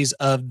prophecies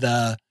of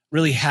the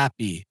really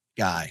happy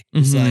guy?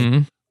 It's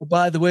like, well,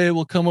 by the way,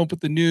 we'll come up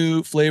with a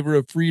new flavor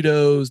of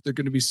Fritos. They're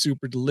going to be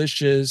super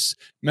delicious.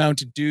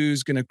 Mountain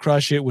Dew's going to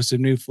crush it with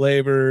some new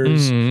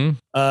flavors.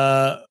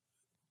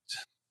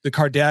 The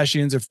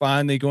Kardashians are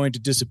finally going to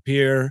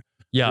disappear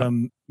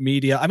from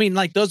media. I mean,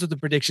 like, those are the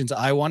predictions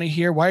I want to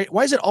hear. Why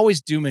is it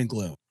always doom and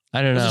gloom?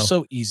 I don't know. Those are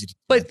so easy to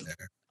But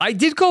I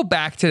did go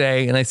back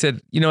today and I said,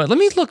 you know what, let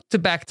me look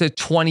back to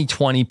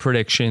 2020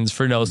 predictions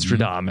for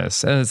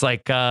Nostradamus. And it's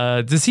like,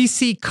 does he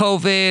see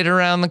COVID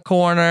around the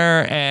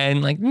corner?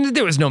 And like,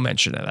 there was no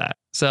mention of that.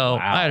 So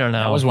I don't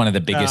know. That was one of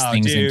the biggest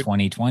things in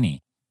 2020.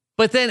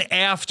 But then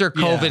after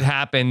COVID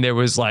happened, there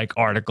was like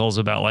articles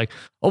about like,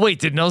 oh wait,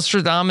 did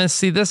Nostradamus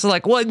see this?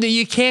 Like, well, no,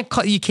 you can't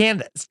call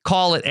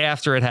it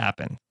after it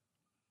happened.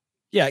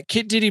 Yeah,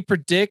 did he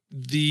predict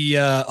the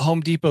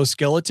Home Depot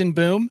skeleton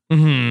boom?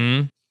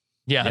 Mm-hmm.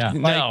 Yeah.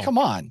 Like, No. come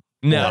on.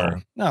 No.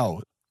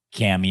 No.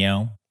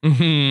 Cameo.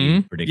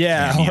 Mm-hmm.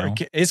 Yeah. Cameo.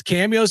 Is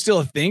Cameo still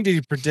a thing? Did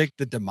he predict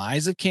the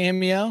demise of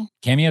Cameo?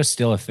 Cameo's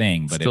still a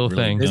thing, but Still a it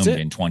really thing. boomed Is it?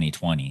 in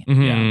 2020.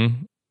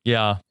 Mm-hmm.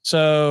 Yeah.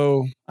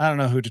 So I don't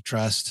know who to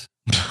trust.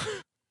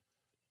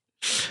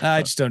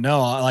 I just don't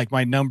know. Like,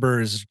 my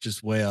number is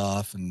just way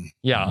off, and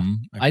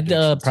I'd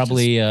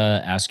probably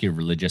ask your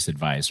religious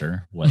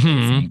advisor what they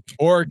think.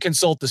 or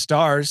consult the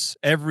stars.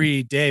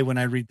 Every day when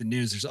I read the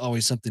news, there's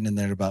always something in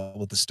there about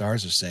what the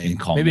stars are saying. And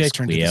call Maybe I Miss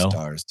turn to Cleo. the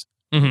stars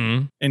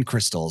Mm-hmm. and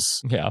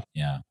crystals. Yeah.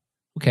 Yeah.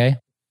 Okay.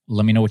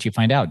 Let me know what you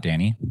find out,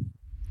 Danny.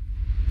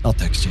 I'll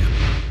text you.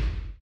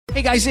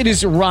 Hey guys, it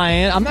is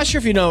Ryan. I'm not sure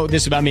if you know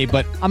this about me,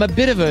 but I'm a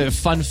bit of a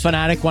fun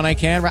fanatic when I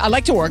can. I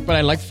like to work, but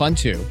I like fun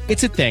too.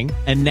 It's a thing.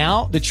 And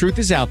now the truth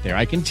is out there.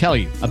 I can tell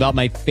you about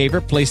my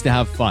favorite place to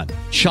have fun.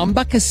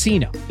 Chumba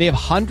Casino. They have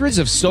hundreds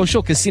of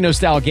social casino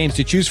style games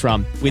to choose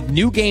from with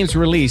new games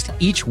released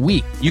each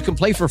week. You can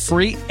play for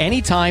free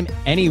anytime,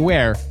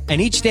 anywhere. And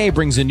each day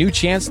brings a new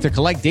chance to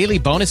collect daily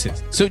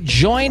bonuses. So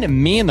join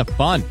me in the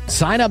fun.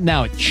 Sign up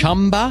now at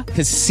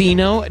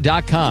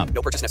ChumbaCasino.com.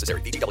 No purchase necessary.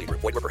 VGW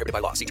Group. Void where prohibited by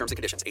law. See terms and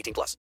conditions.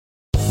 18+.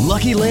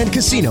 Lucky Land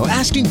Casino,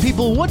 asking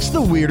people, what's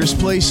the weirdest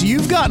place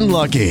you've gotten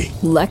lucky?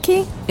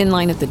 Lucky? In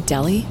line at the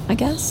deli, I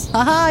guess?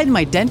 Aha, in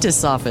my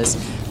dentist's office.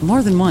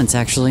 More than once,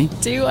 actually.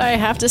 Do I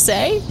have to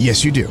say?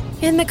 Yes, you do.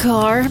 In the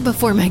car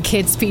before my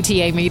kids'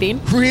 PTA meeting.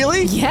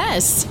 Really?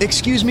 Yes.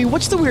 Excuse me,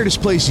 what's the weirdest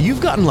place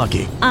you've gotten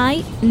lucky?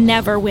 I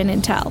never win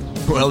and tell.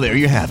 Well, there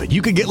you have it.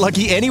 You can get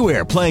lucky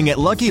anywhere, playing at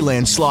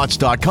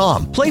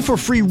LuckyLandSlots.com. Play for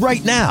free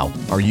right now.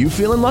 Are you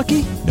feeling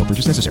lucky? No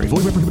purchase necessary. Void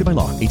where prohibited by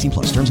law. 18+.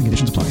 Terms and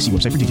conditions apply. See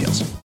website for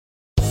details.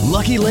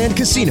 Lucky Land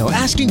Casino,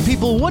 asking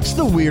people, what's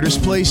the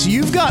weirdest place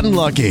you've gotten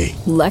lucky?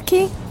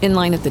 Lucky? In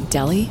line at the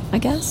deli, I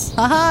guess?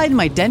 Aha, in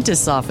my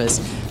dentist's office.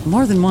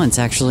 More than once,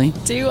 actually.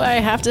 Do I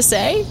have to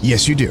say?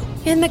 Yes, you do.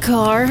 In the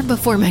car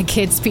before my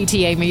kids'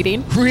 PTA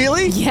meeting.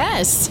 Really?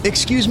 Yes.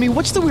 Excuse me,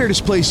 what's the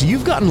weirdest place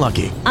you've gotten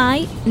lucky?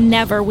 I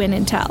never win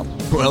and tell.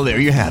 Well, there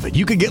you have it.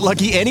 You can get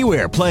lucky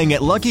anywhere, playing at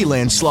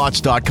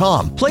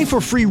LuckyLandSlots.com. Play for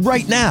free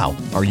right now.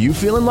 Are you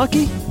feeling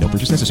lucky? No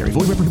purchase necessary.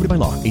 Void where prohibited by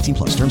law. 18+.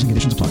 Terms and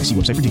conditions apply. See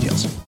website for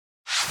details.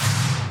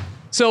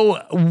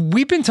 So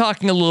we've been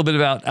talking a little bit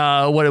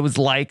about what it was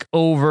like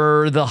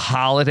over the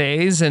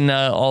holidays and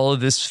all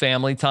of this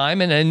family time.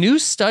 And a new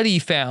study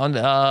found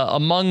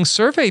among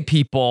survey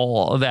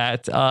people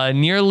that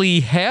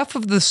nearly half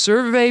of the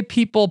survey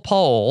people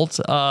polled,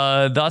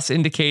 thus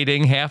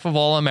indicating half of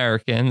all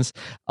Americans,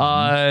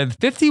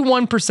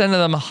 51% of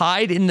them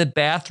hide in the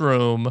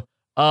bathroom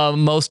a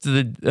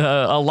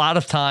lot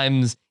of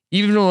times,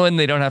 even when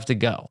they don't have to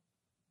go.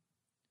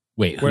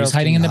 Wait, who's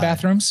hiding in the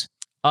bathrooms?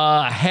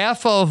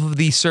 Half of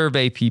the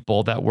survey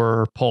people that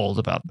were polled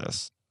about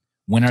this.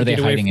 When are they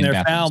hiding in their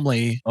bathrooms?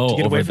 family? To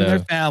get away from their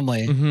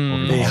family,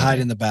 they hide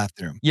in the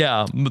bathroom.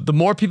 Yeah, the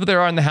more people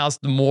there are in the house,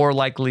 the more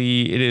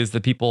likely it is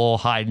that people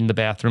hide in the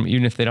bathroom,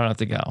 even if they don't have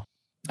to go.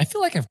 I feel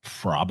like I've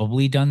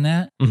probably done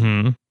that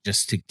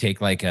just to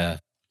take like a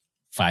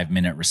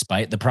 5-minute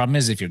respite. The problem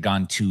is if you're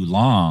gone too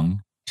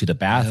long to the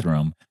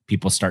bathroom,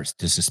 people start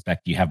to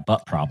suspect you have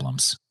butt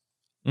problems.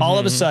 All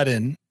of a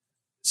sudden,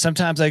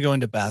 sometimes I go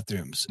into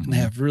bathrooms and they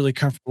have really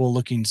comfortable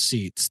looking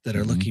seats that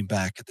are looking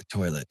back at the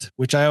toilet,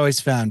 which I always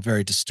found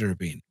very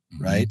disturbing,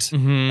 right?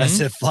 As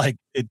if like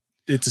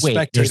it's a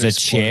spectator. There's a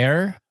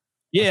chair?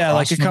 Yeah,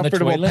 like a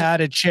comfortable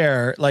padded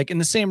chair, like in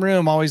the same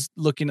room, always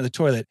looking at the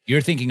toilet.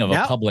 You're thinking of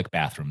a public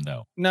bathroom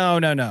though. No.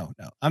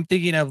 I'm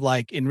thinking of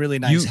like in really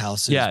nice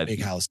houses,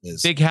 big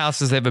houses. Big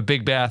houses, they have a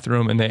big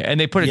bathroom and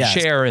they put a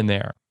chair in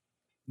there.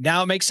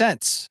 Now it makes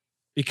sense.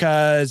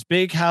 Because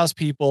big house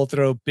people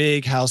throw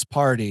big house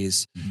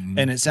parties.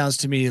 And it sounds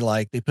to me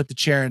like they put the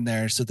chair in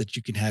there so that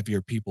you can have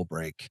your people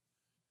break.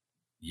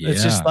 Yeah.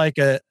 It's just like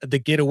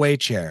the getaway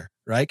chair,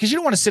 right? Because you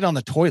don't want to sit on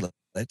the toilet.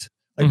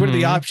 Like, what are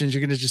the options?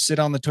 You're going to just sit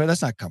on the toilet?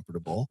 That's not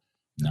comfortable.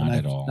 Not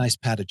at all. Nice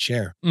padded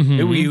chair.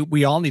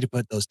 We all need to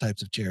put those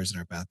types of chairs in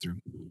our bathroom.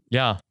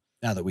 Yeah.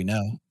 Now that we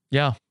know.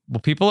 Yeah. Well,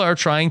 people are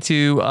trying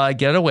to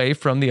get away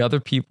from the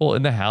other people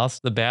in the house.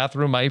 The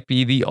bathroom might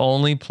be the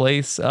only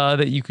place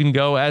that you can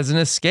go as an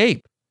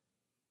escape.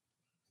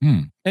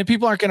 And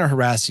people aren't going to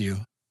harass you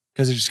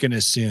because they're just going to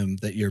assume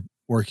that you're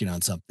working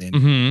on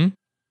something.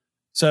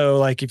 So,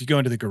 like, if you go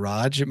into the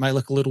garage, it might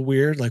look a little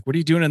weird. Like, what are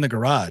you doing in the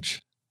garage?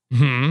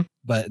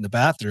 But in the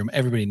bathroom,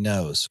 everybody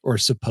knows or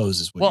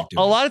supposes what you're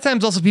doing. A lot of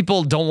times also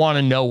people don't want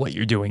to know what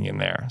you're doing in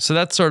there. So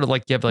that's sort of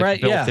like you have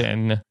like built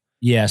in.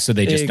 Yeah, so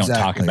they just don't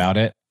talk about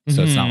it.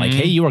 So it's not like,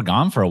 hey, you were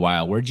gone for a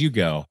while. Where'd you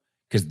go?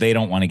 Because they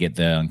don't want to get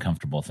the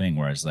uncomfortable thing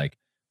where it's like,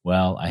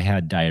 well, I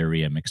had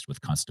diarrhea mixed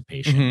with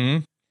constipation.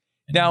 And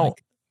now,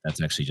 like,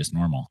 that's actually just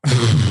normal.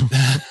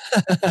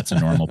 That's a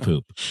normal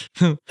poop.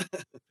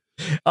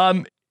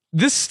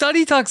 This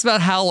study talks about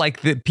how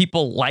like the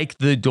people like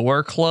the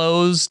door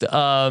closed.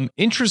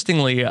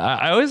 Interestingly,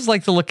 I always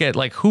like to look at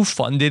like who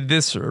funded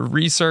this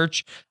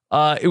research.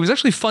 It was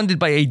actually funded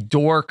by a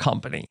door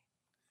company,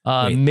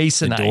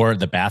 Masonite.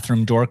 The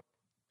bathroom door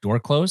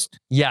closed?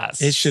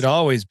 Yes. It should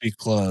always be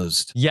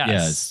closed.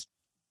 Yes.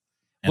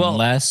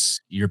 Unless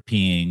you're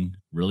peeing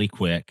really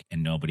quick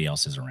and nobody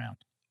else is around.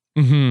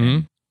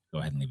 Go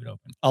ahead and leave it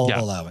open. I'll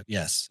allow it.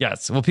 Yes.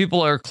 Yes. Well, people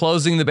are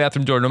closing the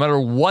bathroom door no matter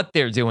what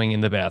they're doing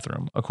in the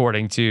bathroom,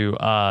 according to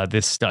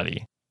this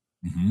study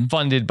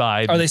funded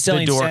by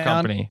the door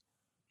company.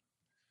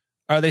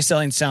 Are they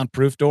selling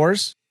soundproof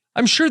doors?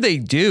 I'm sure they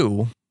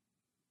do.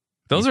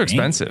 Those are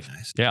expensive.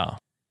 Nice. Yeah.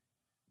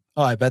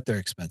 Oh, I bet they're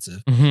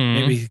expensive.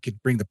 Maybe you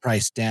could bring the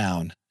price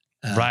down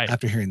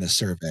after hearing the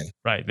survey.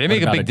 Right. They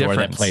make a big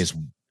difference. That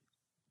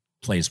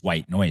plays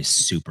white noise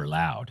super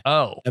loud.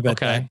 Oh, I bet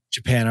that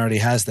Japan already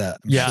has that.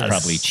 Yeah, it's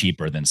probably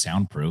cheaper than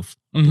soundproof.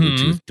 A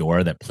Bluetooth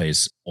door that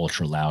plays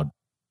ultra loud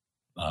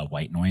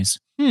white noise.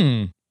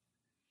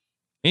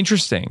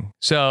 Interesting.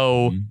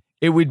 So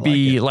it would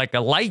be like a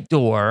light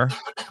door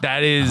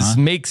that is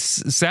makes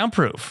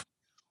soundproof.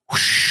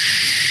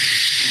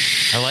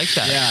 I like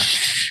that. Yeah,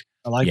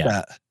 I like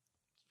that.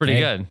 Pretty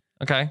good.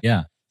 Okay.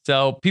 Yeah.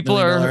 So people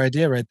 $1 million are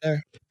idea right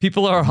there.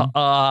 People are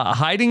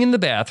hiding in the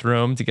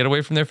bathroom to get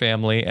away from their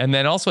family. And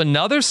then also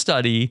another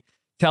study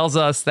tells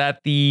us that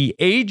the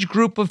age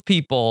group of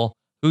people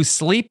who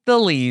sleep the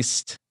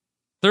least,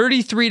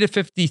 33 to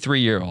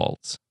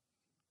 53-year-olds.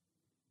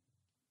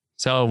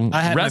 So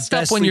rest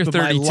up when you're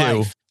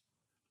 32.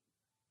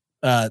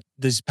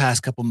 These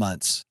past couple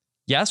months.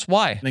 Yes.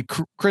 Why? I mean,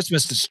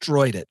 Christmas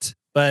destroyed it.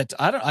 But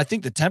I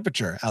think the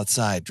temperature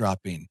outside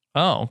dropping.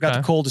 Oh, okay. I've got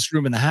the coldest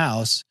room in the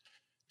house.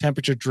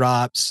 Temperature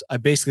drops. I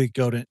basically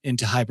go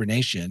into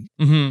hibernation.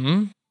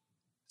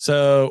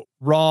 So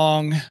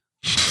wrong.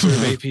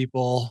 Survey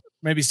people.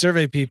 Maybe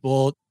survey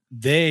people.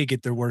 They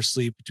get their worst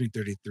sleep between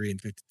 33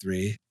 and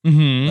 53.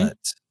 But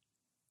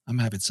I'm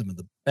having some of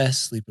the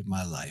best sleep of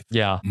my life.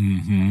 Yeah.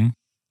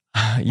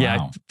 Yeah,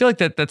 wow. I feel like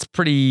that's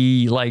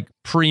pretty like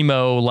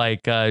primo,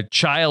 like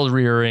child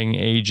rearing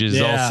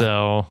ages.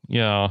 Also,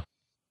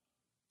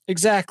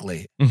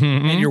 exactly.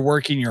 And you're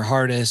working your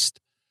hardest.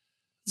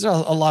 There's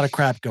a lot of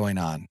crap going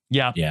on.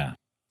 Yeah.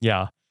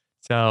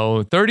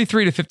 So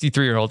 33 to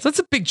 53-year-olds, that's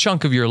a big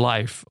chunk of your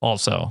life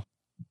also.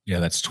 Yeah,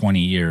 that's 20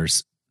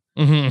 years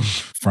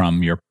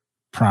from your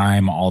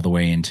prime all the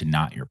way into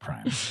not your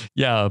prime.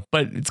 Yeah,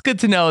 but it's good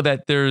to know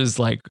that there's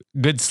like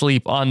good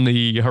sleep on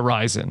the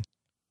horizon.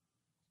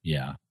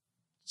 Yeah.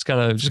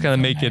 Just gotta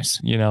make it,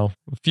 a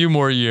few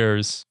more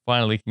years.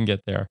 Finally can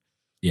get there.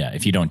 Yeah.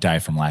 If you don't die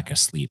from lack of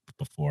sleep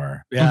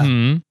before. Yeah.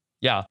 Mhm.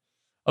 Yeah.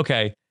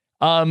 Okay.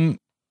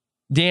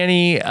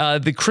 Danny,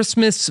 the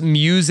Christmas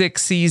music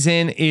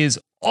season is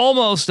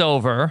almost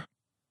over.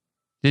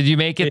 Did you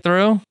make it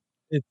through?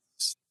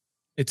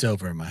 It's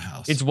over in my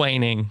house. It's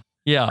waning.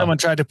 Yeah. Someone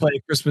tried to play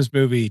a Christmas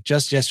movie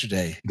just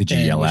yesterday. Did you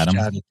yell at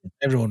them?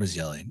 Everyone was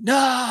yelling,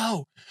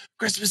 "No,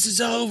 Christmas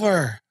is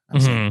over." I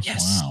was like,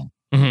 yes. Wow.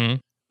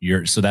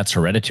 Mm-hmm. So that's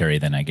Hereditary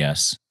then, I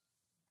guess.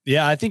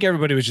 Yeah, I think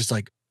everybody was just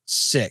like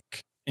sick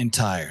and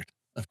tired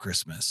of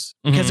Christmas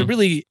because it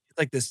really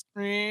like this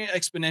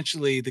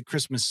exponentially the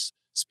Christmas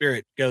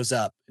spirit goes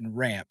up and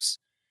ramps.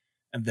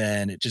 And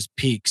then it just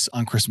peaks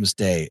on Christmas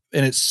Day.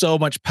 And it's so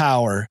much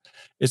power.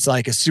 It's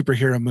like a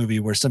superhero movie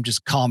where some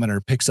just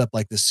commoner picks up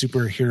like the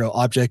superhero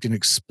object and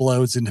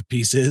explodes into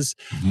pieces.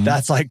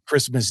 That's like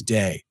Christmas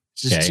Day.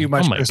 It's just too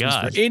much Christmas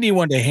for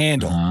anyone to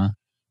handle.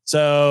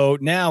 So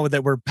now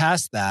that we're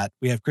past that,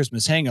 we have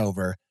Christmas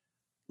hangover.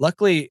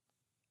 Luckily,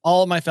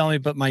 all of my family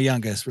but my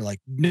youngest were like,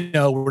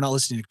 no, we're not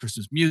listening to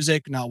Christmas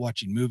music, not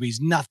watching movies,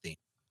 nothing.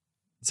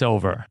 It's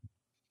over.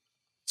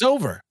 It's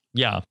over.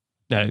 Yeah.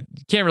 You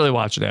can't really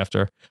watch it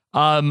after.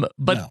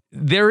 But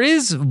there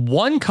is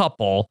one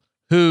couple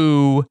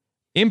who,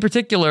 in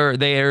particular,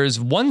 there's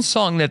one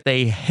song that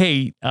they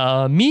hate.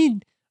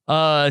 Tomas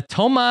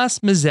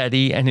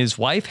Mazzetti and his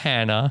wife,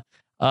 Hannah.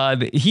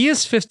 He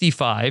is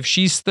 55.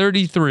 She's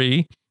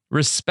 33,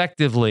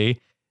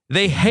 respectively.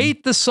 They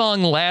hate the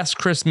song Last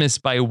Christmas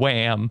by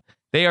Wham.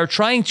 They are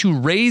trying to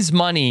raise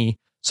money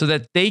so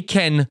that they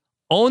can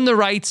own the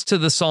rights to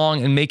the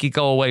song and make it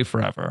go away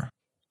forever.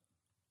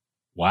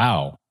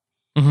 Wow.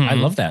 I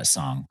love that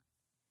song.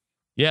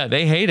 Yeah,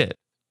 they hate it.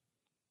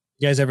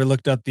 You guys ever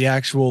looked up the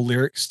actual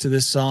lyrics to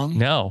this song?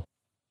 No.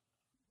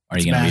 Are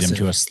you going to read them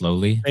to us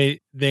slowly?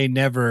 They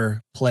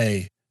never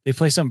play. They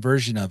play some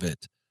version of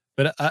it.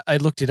 But I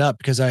looked it up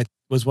because I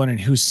was wondering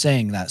who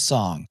sang that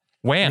song.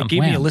 Wham. It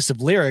gave me a list of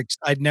lyrics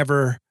I'd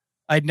never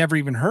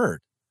even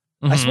heard.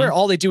 I swear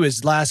all they do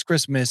is Last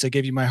Christmas, I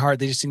Gave You My Heart.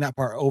 They just sing that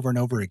part over and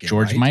over again.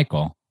 George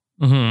Michael.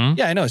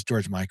 Yeah, I know it's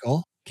George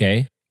Michael.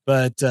 Okay.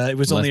 But it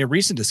was only a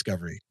recent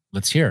discovery.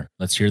 Let's hear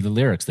the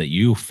lyrics that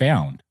you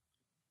found.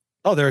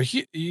 Oh, you're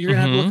going to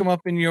have to look them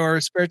up in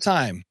your spare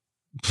time.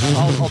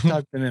 I'll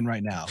type them in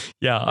right now.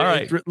 Yeah. All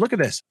right. Look at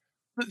this.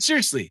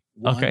 Seriously.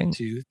 Okay. 1,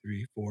 2,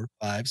 3, 4,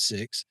 5,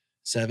 6,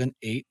 7,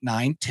 8,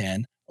 9,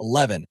 10,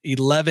 11.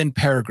 11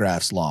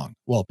 paragraphs long.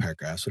 Well,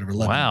 paragraphs, whatever.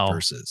 11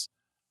 verses.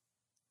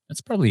 That's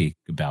probably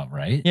about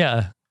right.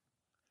 Yeah.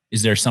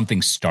 Is there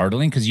something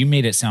startling? Because you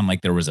made it sound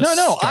like there was a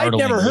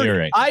startling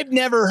lyric. I've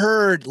never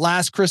heard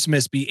Last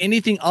Christmas be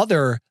anything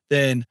other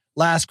than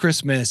Last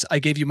Christmas, I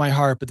gave you my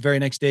heart, but the very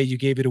next day you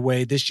gave it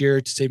away. This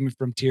year, to save me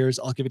from tears,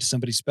 I'll give it to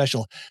somebody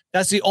special.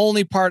 That's the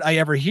only part I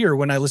ever hear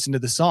when I listen to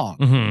the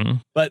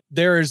song. But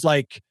there is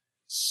like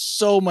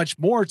so much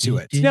more to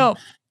it. No.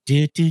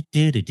 I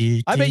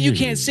bet you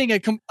can't sing a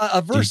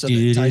verse of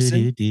it,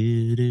 Tyson.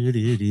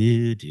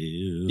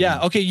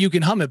 Yeah, okay, you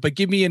can hum it, but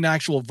give me an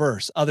actual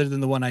verse other than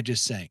the one I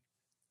just sang.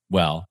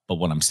 Well, but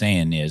what I'm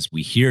saying is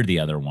we hear the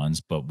other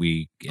ones, but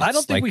I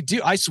don't think we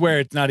do. I swear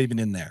it's not even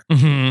in there.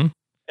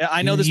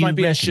 I know this might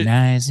be a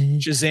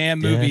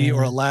Shazam movie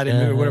or Aladdin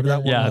movie, whatever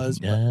that one was.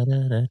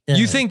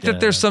 You think that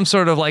there's some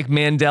sort of like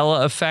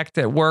Mandela effect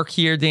at work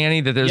here,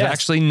 Danny, that there's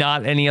actually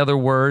not any other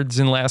words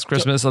in Last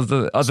Christmas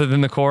other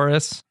than the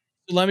chorus?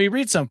 Let me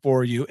read some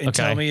for you and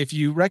tell me if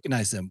you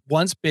recognize them.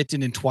 Once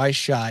bitten and twice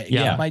shy.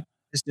 Yeah. My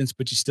distance,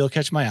 but you still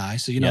catch my eye.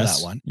 So you know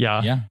that one.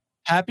 Yeah.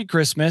 Happy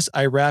Christmas.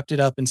 I wrapped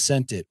it up and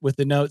sent it with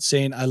a note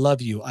saying, I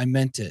love you. I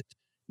meant it.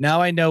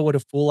 Now I know what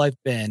a fool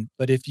I've been,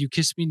 but if you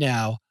kiss me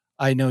now,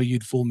 I know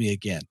you'd fool me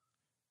again.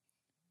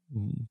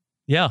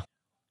 Yeah.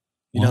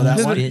 You know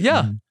that one?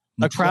 Yeah.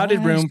 A crowded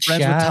room,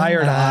 friends with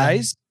tired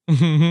eyes.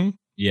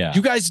 Yeah.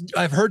 You guys,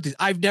 I've heard these.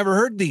 I've never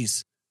heard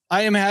these.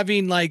 I am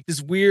having like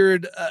this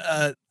weird,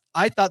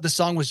 I thought the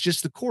song was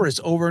just the chorus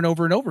over and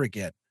over and over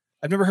again.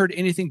 I've never heard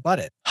anything but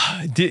it.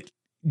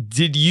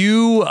 Did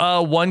you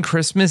one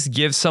Christmas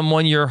give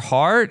someone your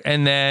heart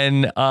and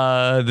then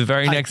the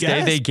very next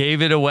day they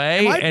gave it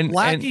away? Am I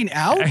blacking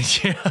out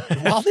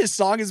while this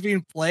song is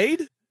being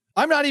played?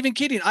 I'm not even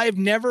kidding. I have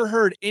never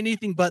heard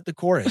anything but the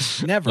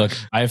chorus. Never. Look,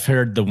 I've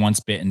heard the once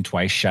bitten,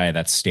 twice shy.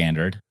 That's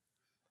standard.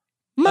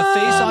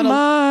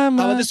 How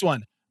about this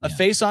one? A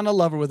face on a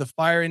lover with a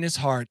fire in his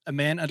heart, a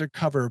man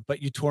undercover,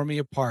 but you tore me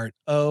apart.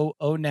 Oh,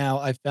 now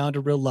I found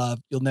a real love.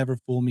 You'll never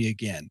fool me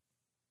again.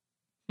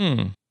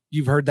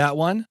 You've heard that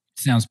one?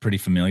 Sounds pretty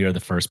familiar, the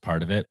first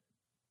part of it.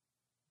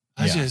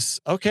 I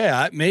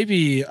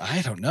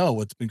don't know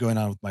what's been going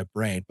on with my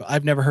brain, but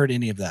I've never heard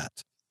any of that.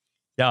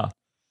 Yeah.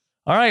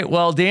 All right.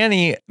 Well,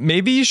 Danny,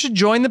 maybe you should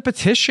join the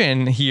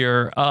petition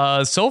here.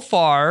 So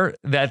far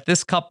that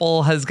this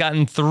couple has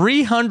gotten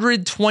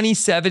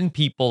 327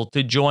 people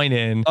to join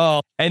in.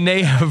 And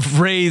they have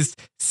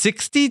raised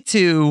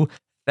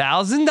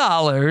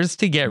 $62,000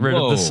 to get rid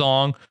of the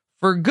song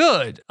for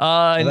good.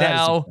 that is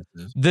Now,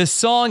 impressive. the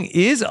song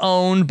is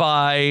owned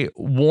by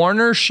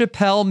Warner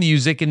Chappell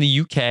Music in the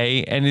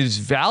UK and is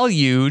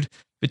valued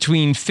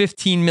between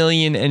 15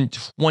 million and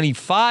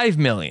 25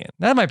 million.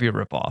 That might be a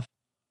ripoff.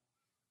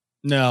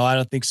 No, I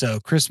don't think so.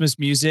 Christmas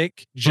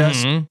music,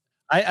 just Mhm.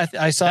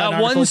 I saw an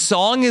That article. one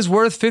song is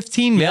worth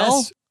 15 mil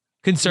Yes.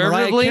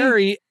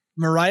 conservatively.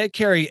 Mariah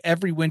Carey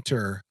every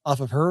winter off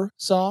of her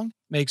song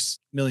makes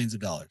millions of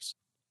dollars.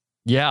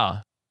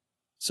 Yeah.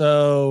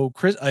 So,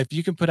 Chris, if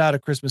you can put out a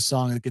Christmas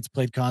song that gets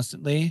played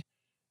constantly,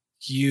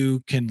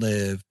 you can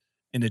live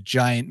in a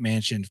giant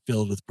mansion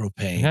filled with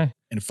propane Okay.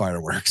 and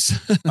fireworks.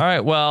 All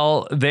right.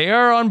 Well, they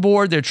are on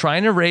board. They're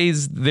trying to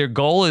raise, their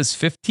goal is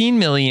 15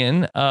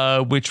 million,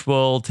 which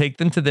will take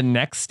them to the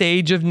next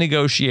stage of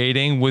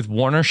negotiating with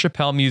Warner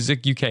Chappell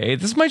Music UK.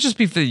 This might just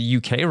be for the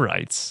UK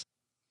rights.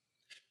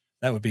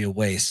 That would be a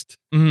waste.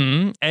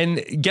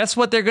 And guess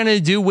what they're going to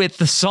do with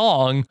the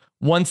song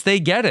once they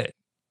get it?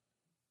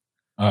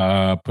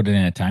 Put it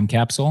in a time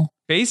capsule.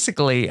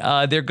 Basically,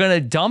 they're going to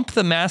dump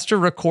the master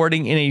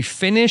recording in a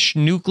Finnish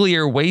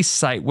nuclear waste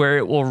site where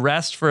it will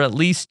rest for at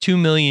least 2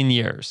 million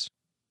years.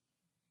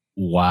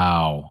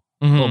 Wow.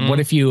 Mhm. But what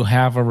if you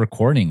have a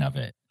recording of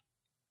it?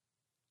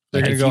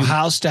 They're going to go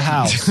house to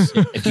house.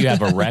 If you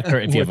have a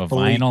record, if you have a With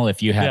police. vinyl,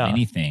 if you have Yeah.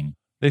 anything.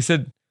 They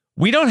said,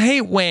 we don't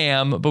hate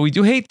Wham, but we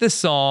do hate this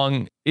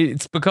song.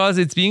 It's because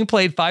it's being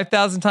played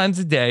 5,000 times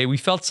a day. We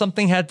felt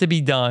something had to be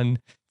done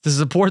to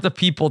support the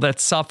people that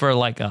suffer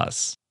like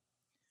us.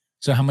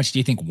 So how much do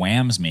you think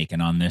Wham's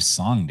making on this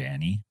song,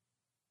 Danny?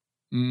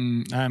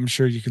 I'm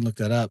sure you can look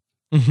that up.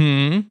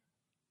 Mm-hmm.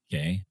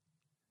 Okay.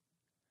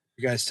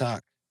 You guys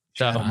talk.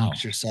 So- Chat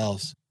amongst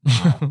yourselves.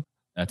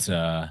 That's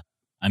I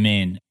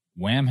mean,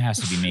 Wham has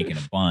to be making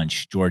a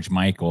bunch. George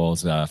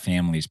Michael's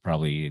family's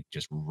probably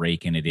just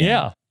raking it in.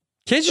 Yeah.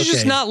 Can't you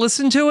just Okay. not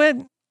listen to it?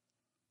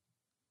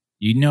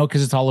 You know,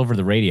 because it's all over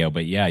the radio.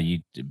 But yeah,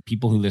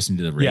 people who listen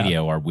to the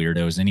radio are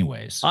weirdos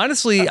anyways.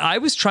 Honestly, I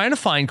was trying to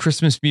find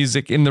Christmas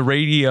music on the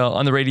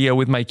radio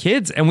with my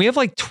kids, and we have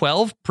like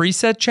 12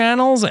 preset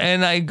channels,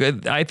 and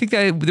I think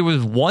that there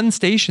was one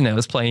station that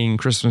was playing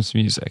Christmas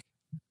music.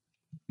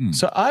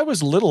 So I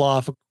was a little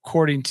off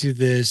according to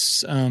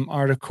this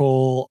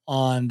article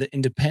on The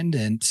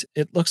Independent.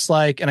 It looks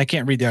like, and I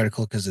can't read the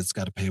article because it's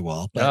got a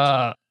paywall,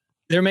 but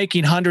they're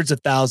making hundreds of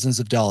thousands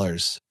of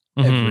dollars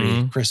every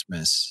Mhm.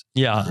 Christmas.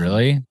 Yeah.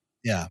 Really?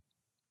 Yeah.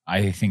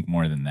 I think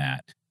more than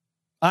that.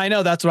 I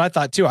know. That's what I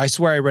thought too. I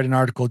swear I read an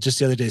article just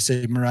the other day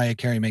saying Mariah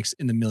Carey makes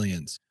in the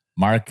millions.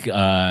 Mark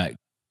Calamari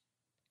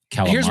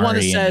Here's one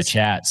that in the says-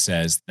 chat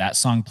says that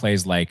song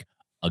plays like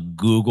a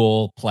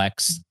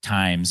Googleplex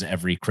times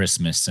every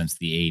Christmas since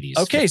the 80s.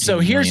 Okay, so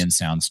 15 here's- million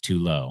sounds too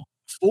low.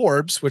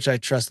 Forbes, which I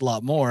trust a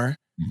lot more,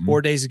 Mhm.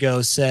 4 days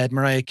ago said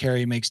Mariah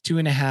Carey makes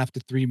 $2.5 to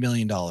 $3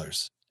 million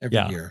every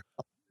Yeah. year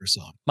per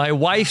song. My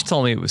wife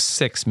told me it was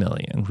 6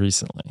 million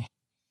recently.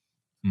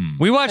 Hmm.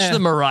 We watched Eh. the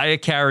Mariah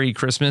Carey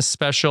Christmas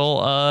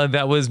special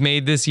that was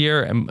made this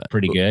year. And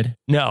Pretty good.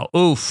 no,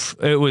 oof,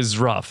 it was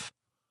rough.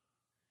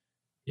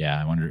 Yeah,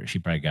 I wonder. She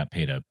probably got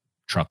paid a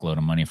truckload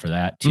of money for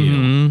that too.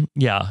 Mhm.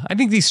 Yeah, I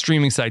think these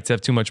streaming sites have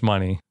too much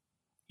money.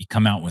 You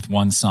come out with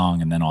one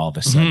song and then all of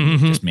a sudden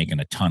Mhm. you're just making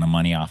a ton of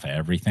money off of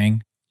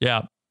everything.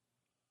 Yeah.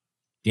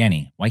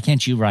 Danny, why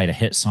can't you write a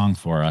hit song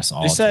for us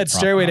all? They said to prop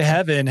Stairway to up?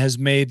 Heaven has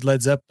made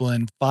Led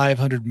Zeppelin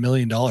 $500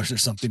 million or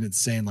something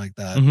insane like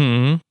that.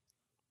 Hmm.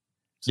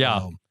 Yeah.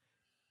 So-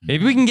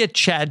 Maybe we can get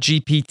Chat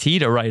GPT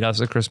to write us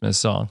a Christmas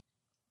song.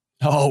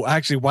 Oh,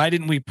 actually, why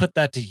didn't we put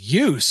that to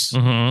use?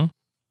 Mm-hmm.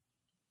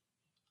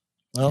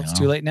 Well, it's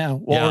too late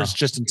now. Or Yeah. it's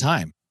just in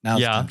time. Now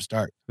it's Yeah. time to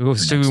start. We'll For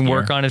so we next can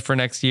work year. on it for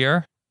next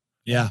year.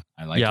 Yeah.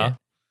 I like yeah.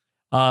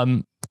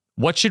 it.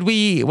 What should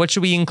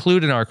we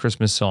include in our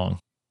Christmas song?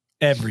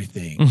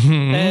 Everything.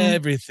 Mhm.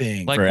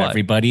 Everything. Like for what?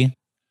 everybody.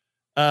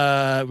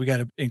 We got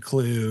to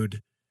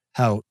include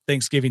how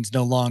Thanksgiving's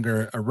no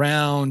longer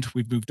around.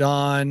 We've moved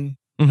on.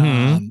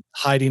 Mhm.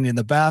 Hiding in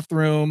the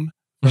bathroom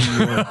from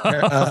your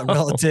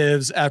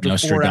relatives after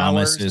 4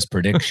 hours. Nostradamus'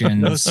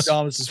 predictions.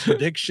 Nostradamus'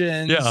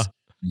 predictions. Yeah.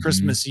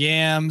 Christmas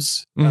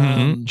yams.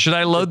 Mhm. Should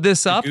I load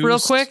this up real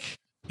goose. quick?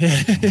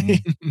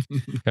 Okay.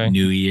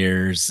 New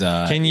Year's.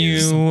 Can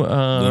is you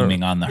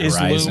looming on the is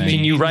horizon?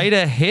 Can you write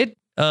a hit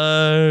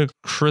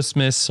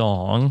Christmas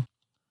song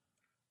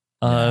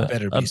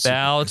Better be super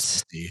about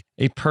Christmassy.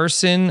 a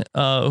person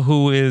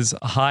who is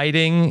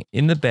hiding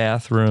in the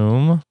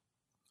bathroom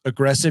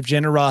Aggressive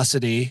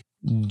generosity.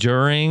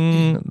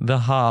 during the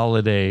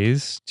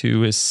holidays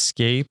to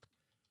escape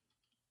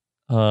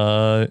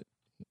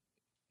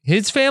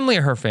his family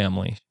or her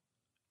family?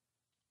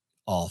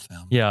 All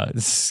family. Yeah,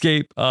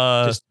 escape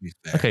Just to be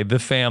fair. okay, the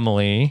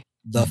family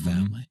The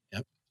family.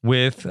 Yep.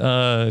 with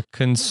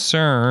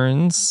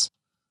concerns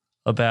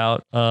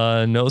about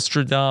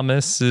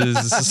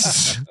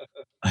Nostradamus's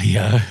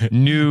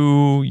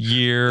New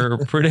Year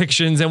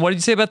predictions. And what did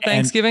you say about And-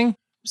 Thanksgiving?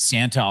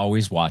 Santa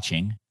always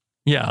watching.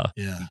 Yeah.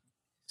 Yeah.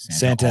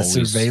 Santa always-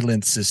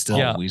 surveillance system.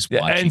 Yeah. Always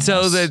watching And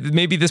so us. that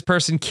maybe this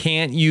person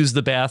can't use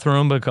the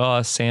bathroom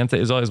because Santa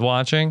is always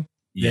watching.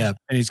 Yeah.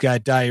 And he's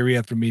got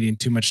diarrhea from eating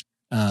too much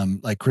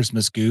like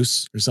Christmas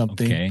goose or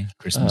something. Okay.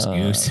 Christmas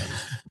goose.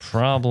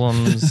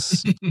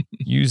 Problems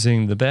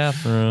using the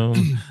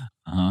bathroom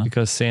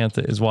because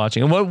Santa is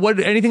watching. And what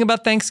anything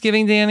about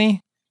Thanksgiving,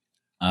 Danny?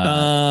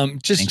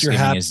 Just Thanksgiving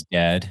your is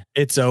dead.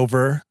 It's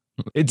over.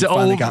 It's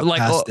over.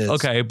 Like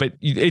okay, but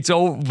it's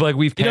over. Like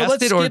we've passed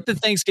let's it. Or skip the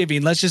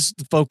Thanksgiving. Let's just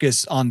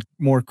focus on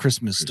more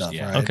Christmas stuff.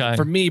 Yeah. All right? Okay.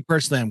 For me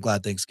personally, I'm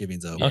glad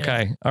Thanksgiving's over.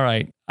 Okay. All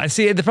right. I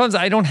see. The problem is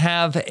I don't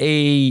have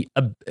a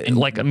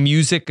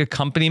music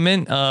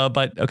accompaniment.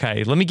 But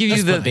okay, let me give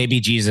you Put Baby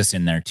Jesus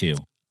in there too.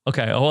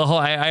 Okay. Well,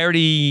 I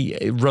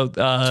already wrote.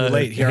 Too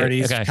late. He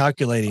already is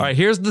calculating. All right.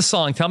 Here's the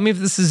song. Tell me if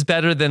this is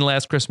better than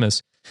Last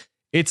Christmas.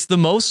 It's the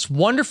most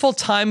wonderful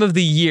time of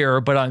the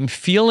year, but I'm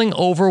feeling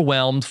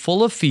overwhelmed,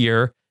 full of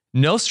fear.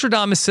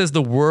 Nostradamus says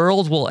the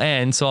world will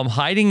end, so I'm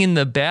hiding in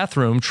the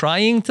bathroom,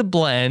 trying to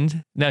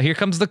blend. Now here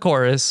comes the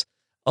chorus.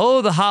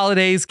 Oh, the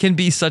holidays can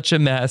be such a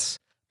mess,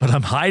 but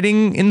I'm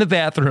hiding in the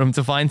bathroom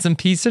to find some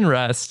peace and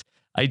rest.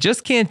 I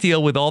just can't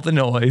deal with all the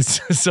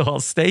noise, so I'll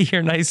stay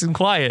here nice and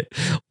quiet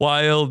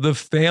while the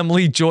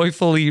family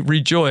joyfully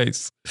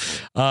rejoice.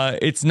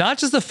 It's not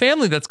just the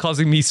family that's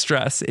causing me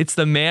stress. It's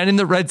the man in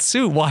the red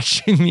suit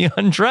watching me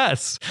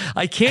undress.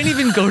 I can't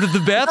even go to the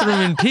bathroom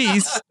in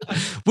peace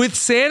with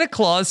Santa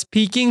Claus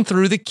peeking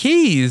through the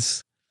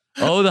keys.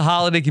 Oh, the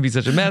holiday can be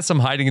such a mess. I'm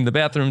hiding in the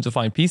bathroom to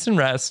find peace and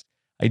rest.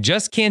 I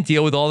just can't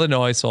deal with all the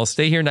noise, so I'll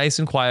stay here nice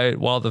and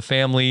quiet while the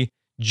family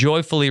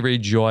joyfully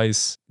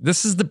rejoice.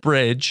 This is the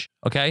bridge,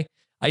 okay?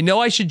 I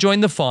know I should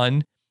join the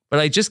fun, but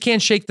I just can't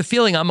shake the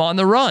feeling I'm on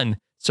the run.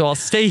 So I'll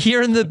stay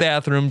here in the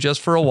bathroom just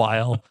for a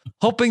while,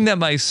 hoping that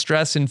my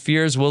stress and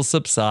fears will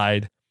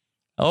subside.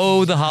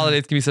 Oh, the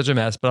holidays can be such a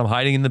mess, but I'm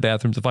hiding in the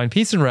bathroom to find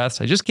peace and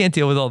rest. I just can't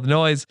deal with all the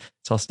noise,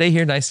 so I'll stay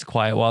here nice and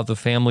quiet while the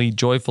family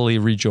joyfully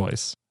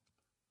rejoice.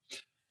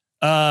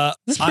 This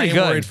is pretty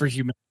good. Worried for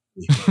humanity.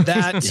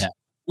 That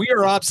we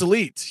are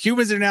obsolete.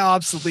 Humans are now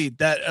obsolete.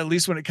 That at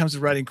least when it comes to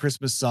writing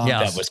Christmas songs.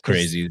 Yeah, that was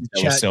crazy.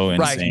 That was so insane.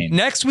 Right.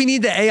 Next, we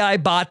need the AI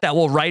bot that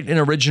will write an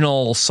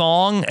original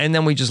song, and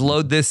then we just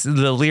load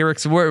the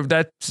lyrics.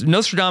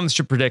 Nostradamus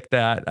should predict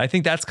that. I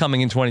think that's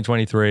coming in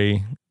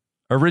 2023.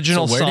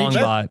 Original song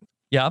bot.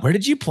 Yeah. Where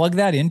did you plug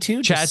that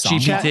into? Chat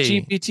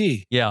GPT.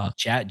 GPT. Yeah.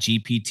 Chat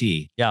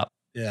GPT. Yeah.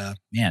 Yeah.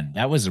 Man,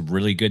 that was a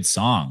really good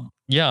song.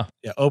 Yeah.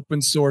 Yeah.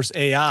 Open source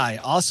AI,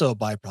 also a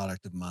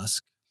byproduct of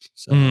Musk.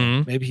 So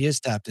maybe he is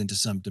tapped into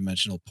some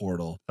dimensional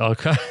portal.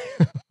 Okay.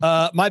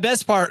 The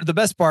best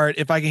part,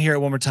 if I can hear it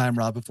one more time,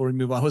 Rob, before we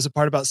move on, was the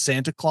part about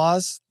Santa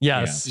Claus.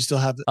 Yes. You still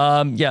have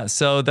yeah.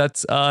 So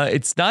that's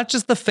it's not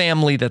just the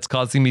family that's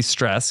causing me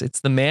stress.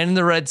 It's the man in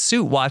the red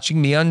suit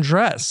watching me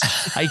undress.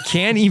 I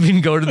can't even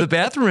go to the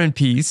bathroom in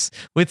peace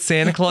with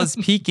Santa Claus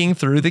peeking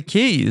through the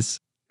keys.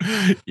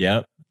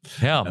 Yep.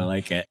 Yeah. I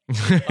like it.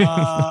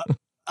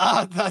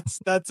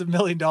 That's $1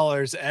 million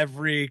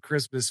every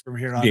Christmas from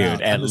here on Dude,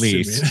 out. at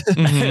least.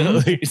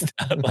 At least.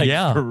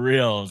 Like, for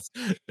reals.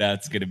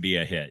 That's going to be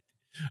a hit.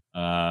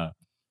 I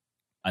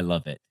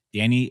love it.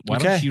 Danny, why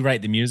don't you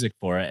write the music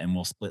for it and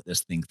we'll split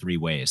this thing 3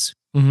 ways.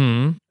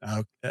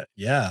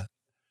 Yeah.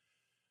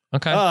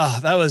 Okay. Oh,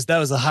 that was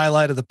the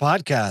highlight of the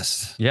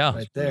podcast. Yeah.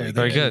 Right there.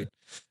 Very good.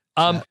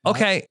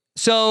 Okay.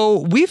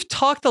 So we've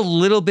talked a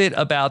little bit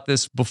about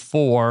this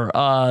before.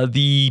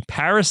 The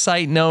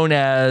parasite known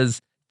as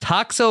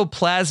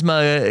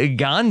Toxoplasma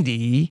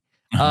gondii,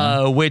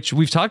 which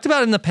we've talked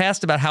about in the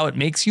past about how it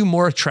makes you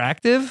more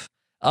attractive.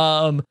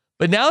 But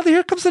now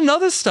here comes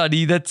another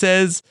study that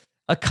says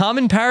a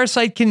common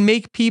parasite can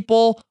make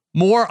people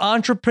more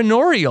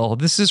entrepreneurial.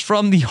 This is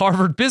from the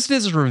Harvard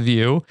Business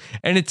Review.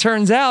 And it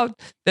turns out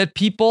that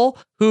people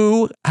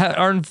who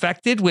are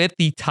infected with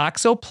the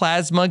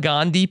Toxoplasma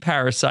gondii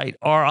parasite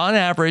are on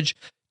average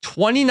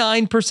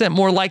 29%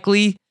 more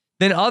likely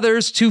than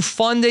others to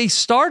fund a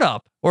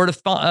startup or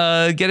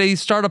to get a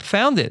startup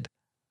founded.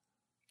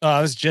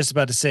 I was just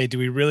about to say, do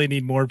we really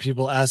need more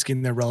people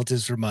asking their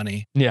relatives for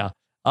money? Yeah.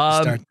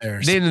 Start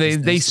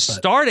They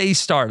start a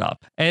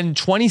startup and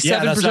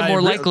 27%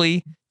 more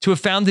likely to have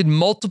founded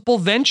multiple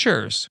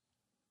ventures.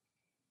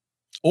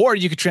 Or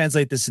you could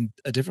translate this in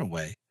a different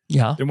way.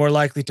 Yeah. They're more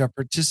likely to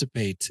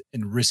participate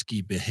in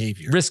risky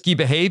behavior. Risky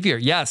behavior.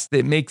 Yes.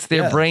 That makes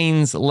their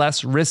brains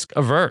less risk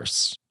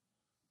averse.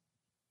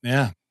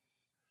 Yeah.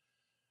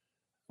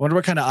 Wonder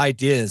what kind of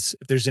ideas,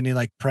 if there's any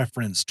like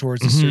preference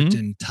towards a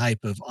certain type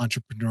of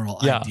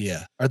entrepreneurial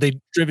idea. Are they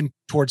driven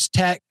towards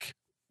tech?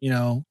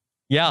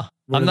 Yeah,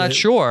 I'm not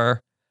sure.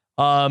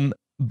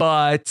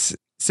 But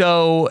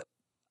so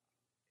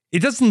it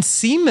doesn't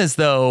seem as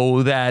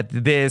though that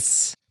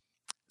this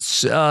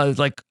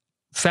like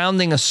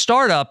founding a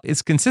startup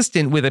is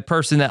consistent with a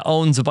person that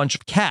owns a bunch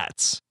of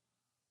cats.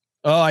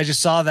 Oh, I just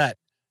saw that.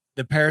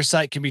 The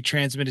parasite can be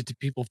transmitted to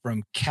people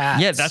from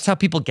cats. Yeah, that's how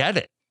people get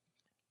it.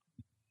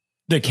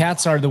 The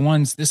cats are the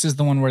ones. This is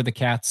the one where the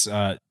cat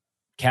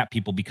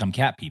people become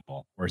cat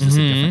people, or is this a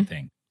different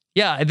thing?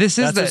 Yeah, this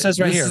is what it says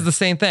right here. is the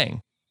same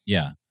thing.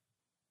 Yeah.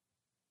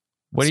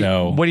 What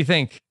do you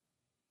think?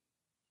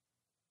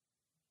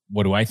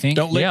 What do I think?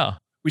 Don't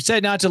We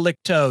said not to lick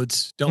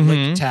toads. Don't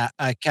lick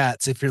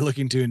cats if you're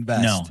looking to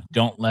invest. No,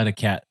 don't let a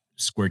cat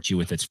squirt you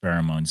with its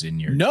pheromones in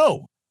your.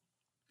 No,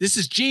 this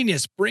is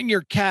genius. Bring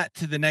your cat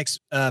to the next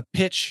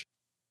pitch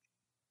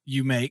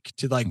you make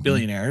to like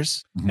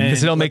billionaires,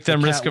 because it'll make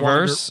them risk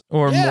averse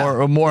or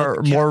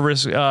more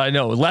risk.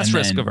 Less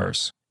risk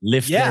averse.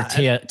 Lift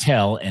their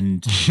tail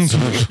and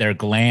squish their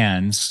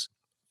glands.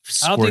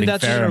 I don't think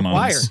that's pheromones.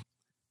 required,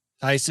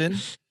 Tyson.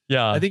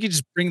 Yeah, I think you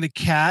just bring the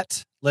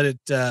cat, let it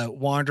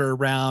wander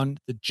around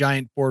the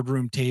giant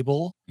boardroom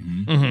table,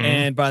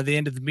 and by the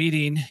end of the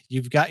meeting,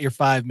 you've got your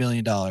 $5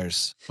 million.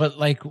 But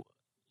like,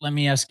 let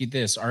me ask you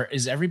this: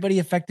 is everybody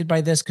affected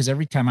by this? Because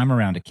every time I'm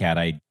around a cat,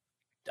 I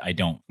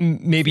don't.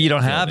 Maybe you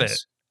don't have it.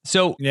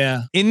 So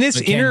in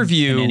this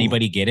interview, can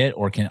anybody get it,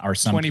 or are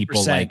some 20%.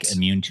 People like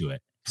immune to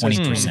it?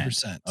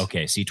 20%.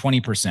 Okay, see,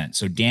 20%.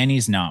 So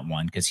Danny's not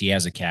one because he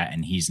has a cat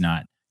and he's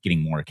not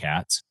getting more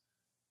cats.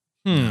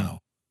 No.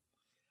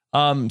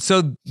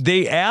 So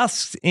they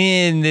asked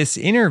in this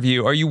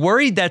interview, are you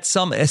worried that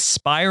some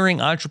aspiring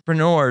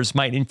entrepreneurs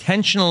might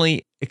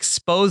intentionally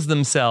expose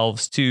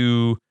themselves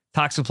to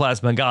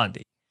Toxoplasma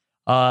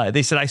gondii?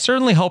 They said, I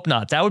certainly hope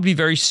not. That would be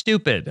very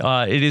stupid.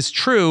 It is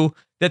true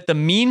that the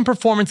mean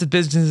performance of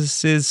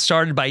businesses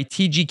started by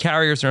TG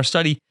carriers in our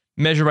study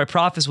measured by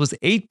profits was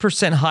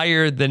 8%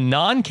 higher than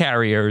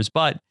non-carriers,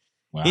 but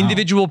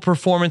individual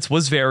performance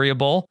was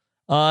variable.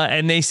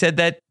 And they said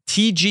that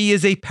TG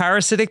is a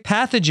parasitic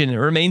pathogen. It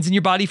remains in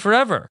your body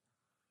forever.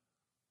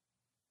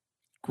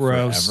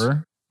 Gross.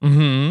 Forever?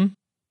 Mm-hmm.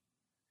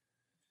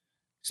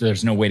 So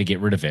there's no way to get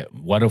rid of it.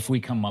 What if we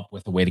come up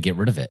with a way to get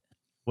rid of it?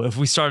 What if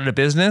we started a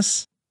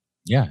business?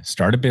 Yeah,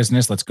 start a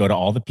business. Let's go to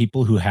all the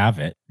people who have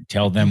it.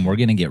 Tell them we're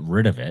going to get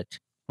rid of it.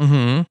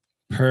 Mm-hmm.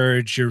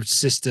 Purge your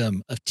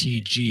system of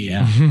TG.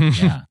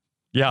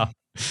 Yeah.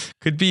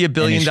 Could be $1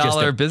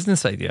 billion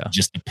business idea.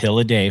 Just a pill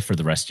a day for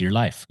the rest of your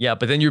life. Yeah,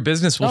 but then your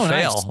business will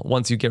fail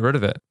once you get rid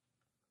of it.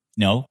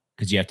 No,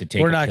 because you have to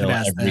take a pill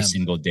every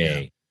single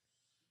day.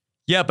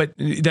 Yeah, but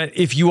that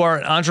if you are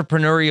an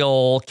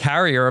entrepreneurial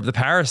carrier of the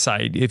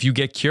parasite, if you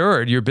get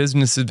cured, your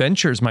business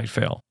ventures might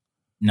fail.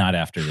 Not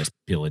after this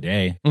pill a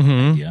day.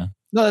 Yeah.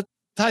 No,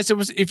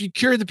 Tyson, if you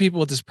cure the people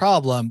with this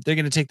problem, they're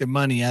going to take their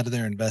money out of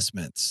their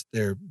investments,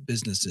 their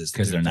businesses.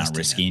 Because they're not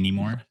risky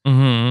anymore.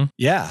 Mm-hmm.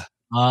 Yeah.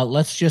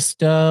 Let's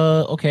just,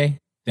 okay.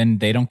 Then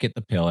they don't get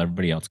the pill.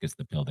 Everybody else gets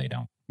the pill. They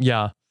don't.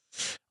 Yeah.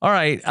 All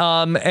right.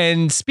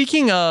 And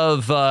speaking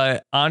of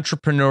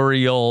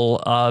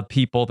entrepreneurial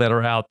people that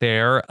are out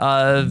there,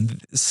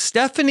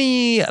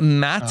 Stephanie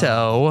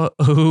Matto,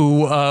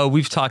 who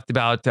we've talked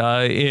about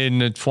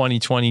in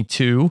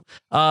 2022,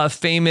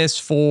 famous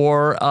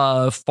for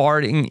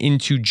farting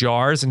into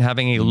jars and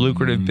having a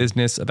lucrative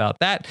business about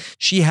that.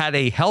 She had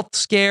a health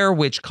scare,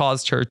 which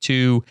caused her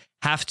to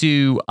have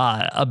to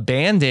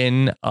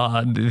abandon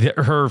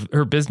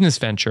her business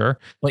venture.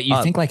 But you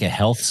think like a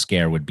health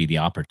scare would be the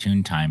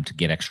opportune time to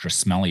get extra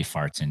smelly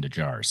farts into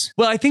jars.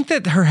 Well, I think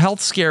that her health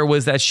scare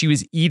was that she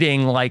was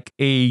eating like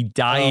a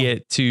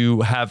diet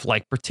to have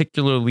like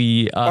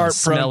particularly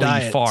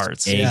smelly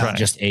farts.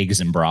 Just eggs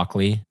and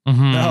broccoli.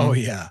 Mm-hmm. Oh,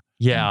 yeah.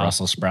 Yeah. And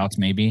Brussels sprouts,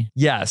 maybe.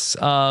 Yes.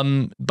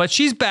 But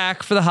she's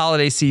back for the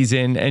holiday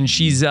season and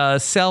she's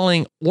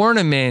selling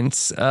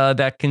ornaments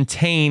that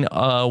contain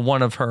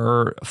one of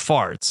her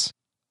farts.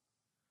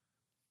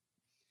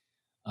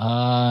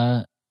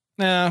 No,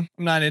 I'm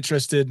not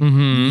interested.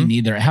 Mm-hmm. Me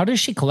neither. How does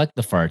she collect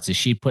the farts? Is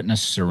she putting a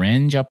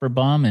syringe up her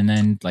bum and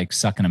then like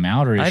sucking them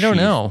out? Or is I don't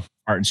know.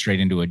 Farting straight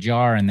into a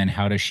jar? And then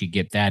how does she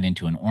get that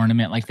into an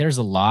ornament? Like there's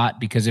a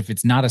lot, because if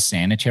it's not a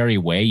sanitary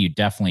way, you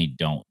definitely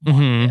don't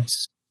want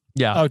this.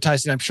 Yeah. Oh,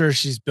 Tyson, I'm sure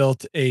she's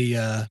built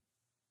a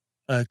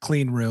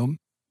clean room.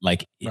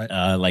 Like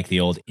the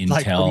old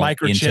Like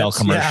for Intel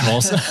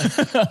commercials.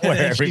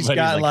 Where she's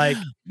got like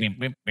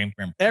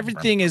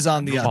everything is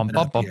on the up and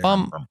up here.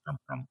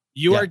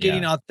 You are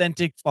getting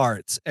authentic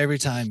farts every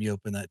time you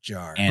open that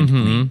jar. And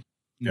clean.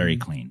 Very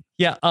clean.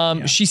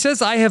 Yeah. She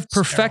says, I have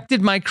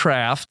perfected my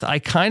craft. I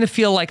kind of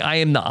feel like I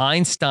am the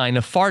Einstein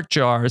of fart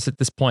jars at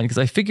this point because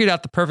I figured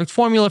out the perfect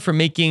formula for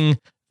making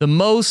the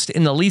most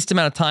in the least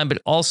amount of time,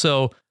 but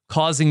also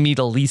causing me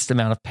the least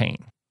amount of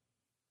pain.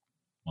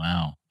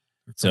 Wow.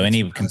 So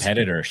any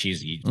competitor,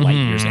 she's light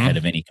years ahead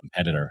of any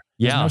competitor.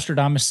 Yeah. Has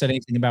Nostradamus said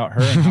anything about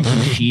her and how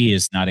come she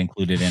is not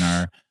included in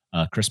our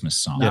Christmas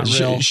song?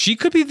 Yeah, she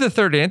could be the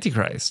third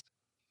Antichrist.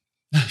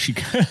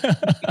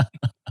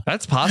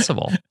 That's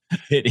possible.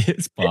 It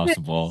is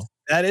possible.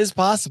 That is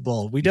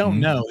possible. We don't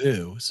know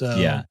who. So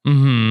yeah.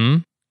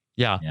 Mm-hmm.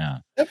 Yeah. Yeah.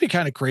 That'd be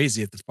kind of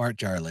crazy if the fart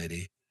jar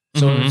lady.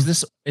 So is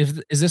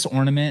this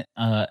ornament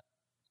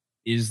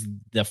is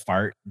the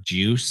fart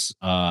juice?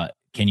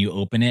 Can you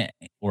open it,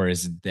 or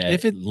is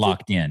that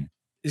locked in?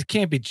 It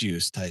can't be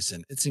juice,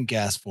 Tyson. It's in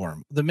gas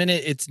form. The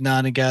minute it's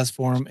not in gas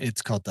form,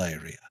 it's called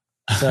diarrhea.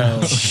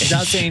 So she's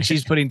not saying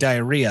she's putting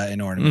diarrhea in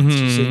ornaments.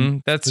 She's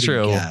saying that's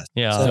true. Gas.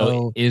 Yeah.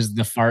 So is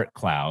the fart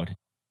cloud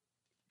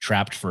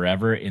trapped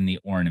forever in the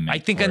ornament? I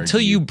think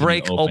until you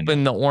break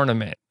open the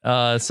ornament.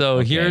 So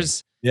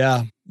here's.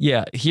 Yeah.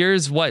 Yeah,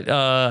 here's what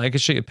I can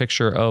show you a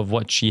picture of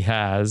what she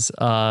has.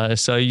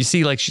 So you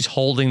see, like, she's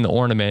holding the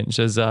ornament. It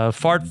says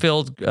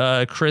fart-filled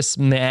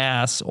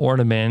Christmas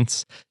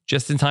ornaments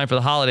just in time for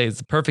the holidays.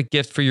 The perfect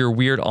gift for your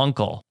weird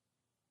uncle.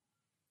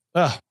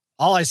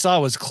 All I saw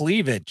was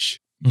cleavage.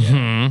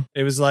 Mm-hmm.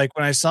 It was like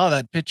when I saw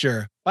that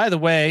picture. By the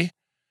way,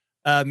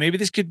 maybe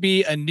this could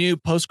be a new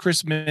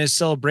post-Christmas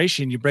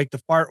celebration. You break the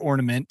fart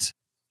ornament,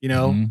 at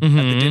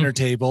the dinner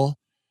table.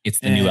 It's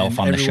the new elf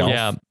on the shelf.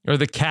 Yeah. Or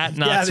the cat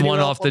knocks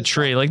one off the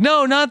tree. Like,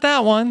 no, not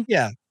that one.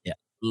 Yeah. Yeah.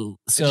 So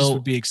it So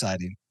would be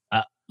exciting.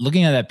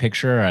 looking at that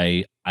picture,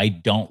 I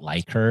don't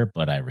like her,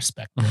 but I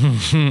respect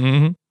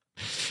her.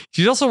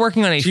 She's also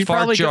working on a She fart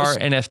probably jar goes-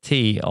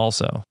 NFT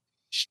also.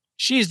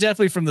 She's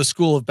definitely from the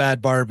school of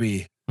Bad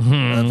Barbie.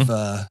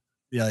 Mhm.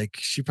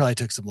 She probably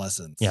took some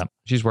lessons. Yeah,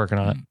 she's working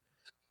on it.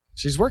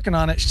 She's working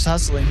on it. She's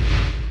hustling.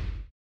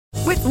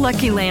 With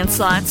Lucky Land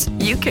Slots,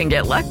 you can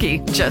get lucky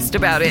just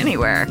about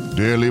anywhere.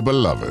 Dearly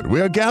beloved,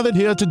 we are gathered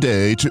here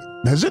today to...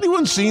 Has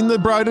anyone seen the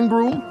bride and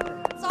groom?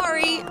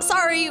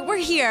 Sorry, we're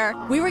here.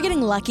 We were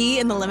getting lucky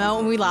in the limo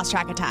and we lost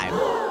track of time.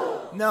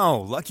 No,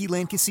 Lucky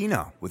Land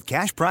Casino, with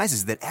cash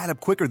prizes that add up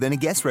quicker than a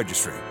guest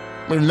registry.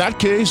 In that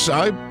case,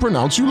 I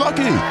pronounce you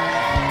lucky.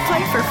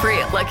 Play for free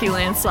at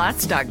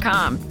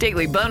LuckyLandSlots.com.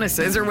 Daily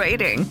bonuses are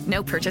waiting.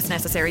 No purchase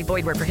necessary.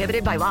 Void where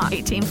prohibited by law.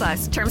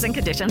 18+. Terms and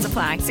conditions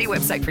apply. See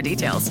website for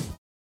details.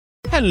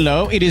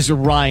 Hello, it is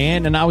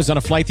Ryan, and I was on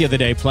a flight the other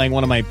day playing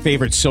one of my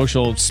favorite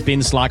social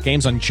spin slot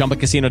games on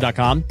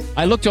ChumbaCasino.com.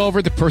 I looked over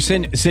at the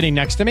person sitting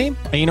next to me,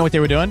 and you know what they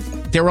were doing?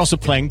 They were also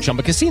playing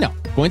Chumba Casino.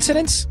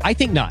 Coincidence? I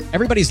think not.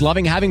 Everybody's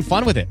loving having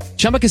fun with it.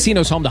 Chumba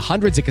Casino is home to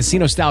hundreds of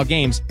casino-style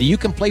games that you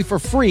can play for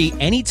free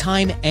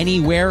anytime,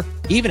 anywhere,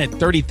 even at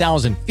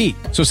 30,000 feet.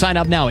 So sign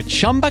up now at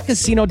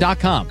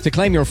ChumbaCasino.com to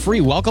claim your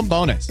free welcome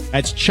bonus.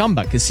 That's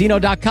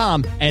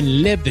ChumbaCasino.com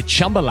and live the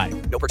Chumba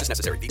life. No purchase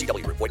necessary.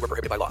 VGW Group. Void where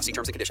prohibited by law. See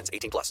terms and conditions.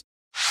 18+.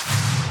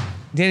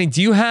 Danny,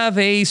 do you have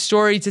a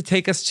story to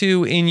take us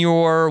to in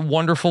your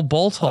wonderful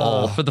bolt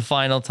hole for the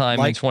final time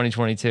in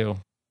 2022?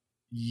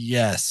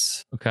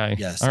 Yes. Okay.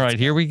 Yes. All right,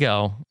 here we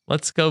go.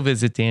 Let's go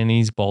visit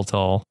Danny's bolt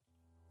hole.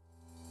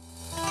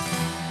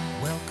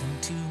 Welcome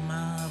to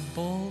my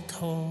bolt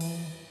hole.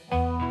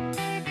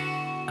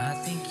 I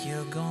think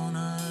you're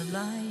gonna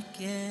like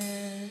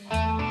it.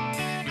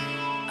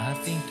 I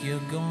think you're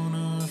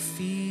gonna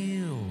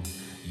feel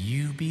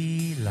you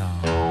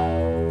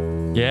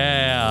belong.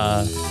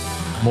 Yeah.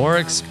 More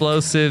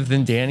explosive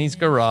than Danny's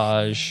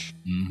garage.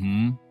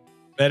 Mm-hmm.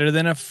 Better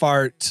than a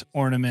fart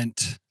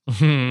ornament.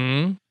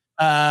 Mm-hmm.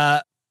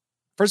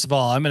 First of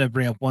all, I'm going to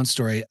bring up one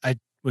story I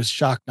was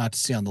shocked not to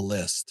see on the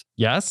list.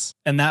 Yes.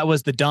 And that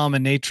was the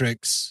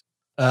dominatrix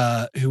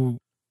who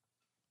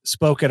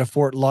spoke at a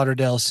Fort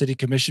Lauderdale City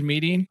Commission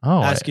meeting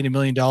asking $1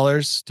 million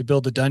to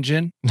build a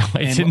dungeon. No,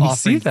 I and didn't offering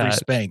see that.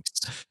 free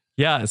Spanx.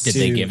 Yes. Did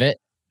they give it?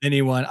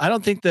 Anyone. I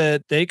don't think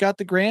that they got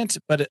the grant,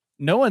 but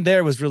no one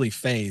there was really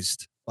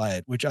fazed by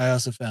it, which I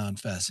also found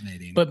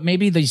fascinating. But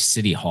maybe these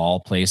city hall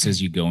places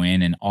you go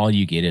in and all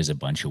you get is a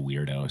bunch of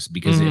weirdos.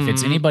 Because if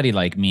it's anybody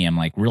like me, I'm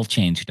like, real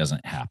change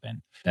doesn't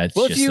happen. That's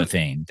just a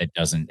thing that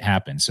doesn't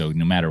happen. So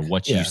no matter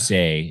what you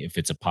say, if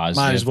it's a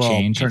positive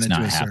change, it's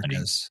not happening.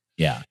 Circus.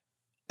 Yeah.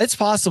 It's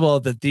possible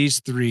that these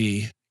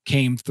three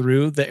came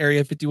through the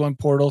Area 51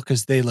 portal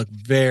because they look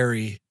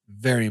very,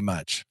 very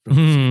much from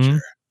the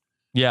future.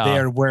 Yeah. They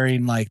are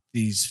wearing like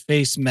these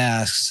face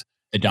masks.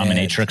 The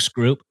dominatrix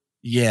group?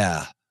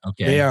 Yeah.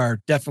 Okay. They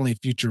are definitely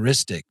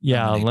futuristic.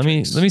 Yeah, let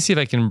me see if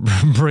I can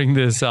bring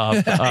this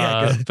up.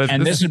 But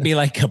and this would be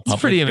like a public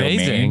pretty domain.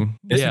 amazing.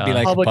 This would be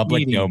like Public a public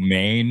meeting.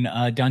 domain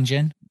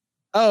dungeon.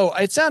 Oh,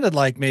 it sounded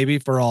like maybe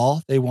for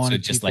all they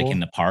wanted. So just people. like in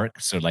the park.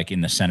 So like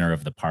in the center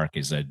of the park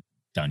is a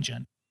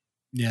dungeon.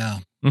 Yeah.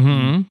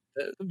 Mm-hmm.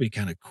 That would be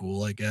kind of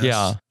cool, I guess.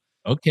 Yeah.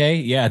 Okay.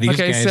 Yeah. These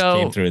guys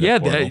came through the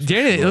portal.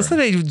 Danny, for it looks sure.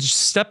 like they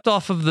stepped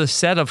off of the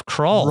set of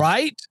Crawl.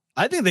 Right?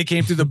 I think they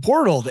came through the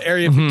portal, the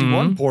Area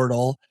 51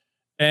 portal,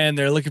 and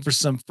they're looking for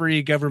some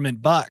free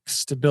government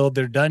bucks to build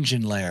their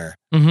dungeon lair.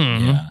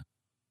 Mm-hmm. Yeah.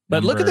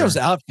 But look at those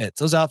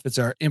outfits. Those outfits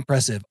are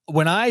impressive.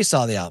 When I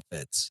saw the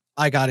outfits,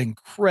 I got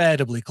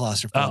incredibly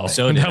claustrophobic. Oh,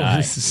 So did I.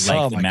 was- Like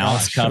oh the my mouth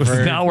gosh. covered. This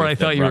is not where with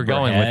I thought the you were rubber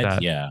going with head.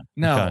 that. Yeah.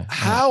 No, Okay.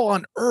 how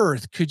on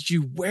earth could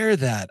you wear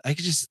that?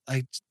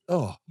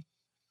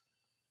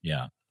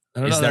 Yeah. I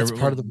don't know. That's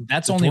part of the.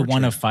 That's the only torture.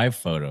 one of 5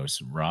 photos.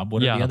 Rob,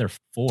 what are the Yeah. other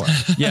 4?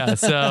 Yeah.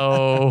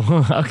 So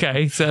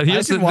okay. So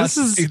here's I did want this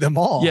to is see them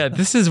all. Yeah,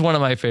 this is one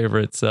of my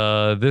favorites.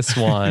 This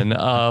one.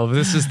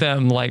 This is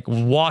them like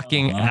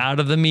walking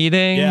out of the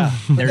meeting. Yeah.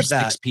 There's Look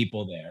at 6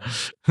 people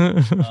there.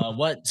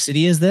 What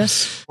city is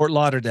this? Fort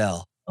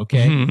Lauderdale.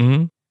 Okay.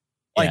 Mhm.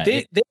 Like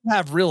Yeah, they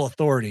have real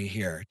authority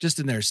here, just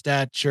in their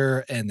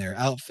stature and their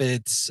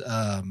outfits.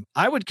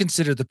 I would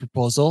consider the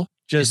proposal.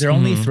 Is there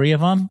only 3 of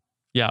them?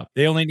 Yeah.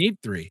 They only need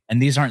 3. And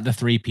these aren't the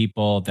 3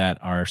 people that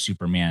are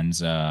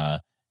Superman's You're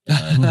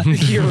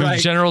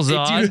right. General They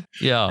Zod.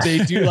 do- Yeah. They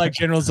do like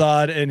General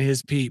Zod and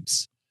his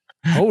peeps.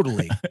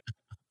 Totally.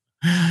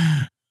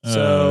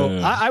 So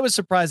I was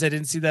surprised I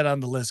didn't see that on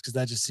the list because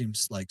that just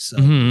seems like so.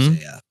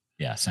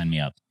 Yeah, sign me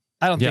up.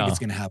 I don't think it's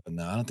going to happen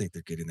though. I don't think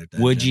they're getting their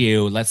dungeon. Would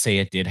you, let's say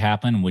it did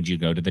happen, would you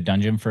go to the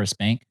dungeon for a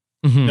spank?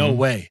 No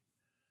way.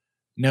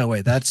 No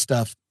way. That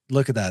stuff,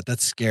 look at that.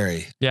 That's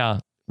scary. Yeah.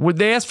 Would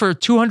they ask for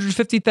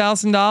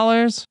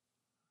 $250,000?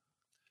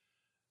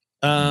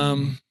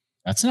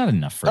 That's not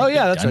enough for that's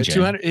right. dungeon.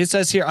 200. It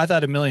says here, I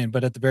thought $1 million,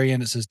 but at the very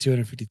end it says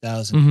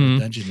 250,000. Mhm.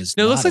 The dungeon is.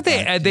 No, it looks not like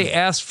a bad they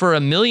asked for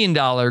 $1 million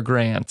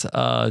grant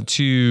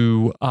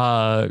to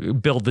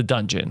build the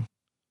dungeon.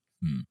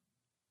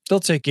 They'll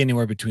take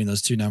anywhere between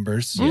those two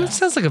numbers. It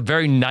sounds like a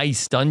very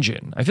nice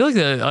dungeon. I feel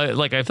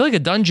like I feel like a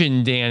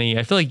dungeon, Danny.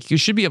 I feel like you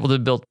should be able to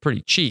build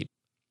pretty cheap.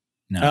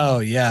 No. Oh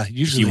yeah,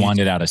 usually if you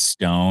wanted out of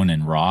stone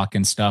and rock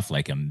and stuff,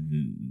 like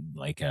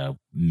a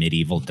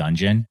medieval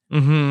dungeon.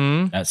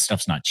 Mm-hmm. That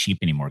stuff's not cheap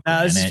anymore.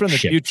 This is from the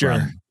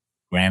future.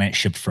 Granite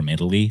shipped from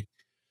Italy.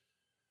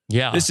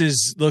 Yeah,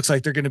 this looks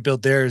like they're going to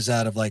build theirs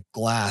out of like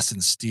glass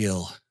and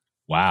steel.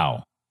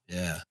 Wow.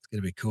 Yeah, it's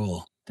going to be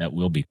cool. That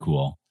will be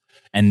cool.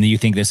 And you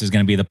think this is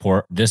going to be the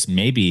port? This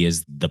maybe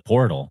is the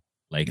portal.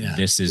 Like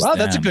this is. Wow,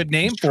 that's a good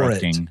name for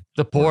it.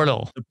 The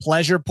portal. The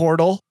pleasure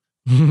portal.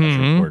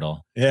 Pleasure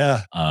portal.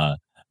 Yeah.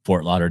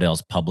 Fort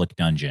Lauderdale's public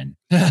dungeon.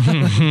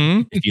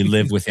 If you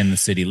live within the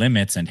city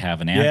limits and have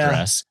an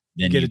address,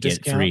 then you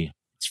get free.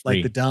 It's free.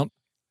 Like the dump.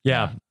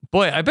 Yeah.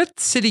 Boy, I bet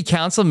city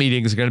council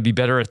meetings are going to be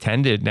better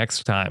attended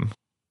next time.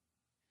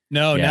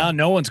 No, now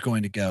no one's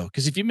going to go.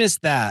 Because if you miss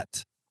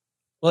that,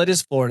 well, it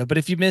is Florida, but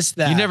if you miss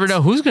that. You never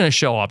know who's going to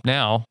show up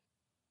now.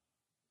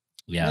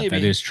 Yeah, Maybe.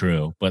 that is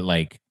true. But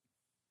like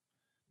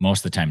most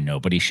of the time,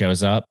 nobody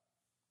shows up.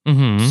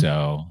 Mm-hmm.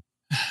 So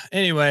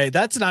anyway,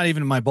 that's not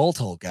even my bolt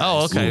hole, guys.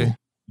 Oh, okay. Ooh,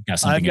 got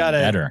something I've got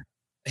even better.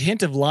 a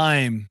hint of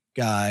lime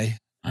guy.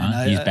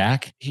 He's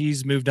back.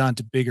 He's moved on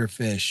to bigger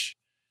fish.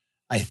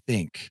 I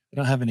think I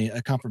don't have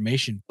a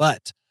confirmation,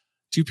 but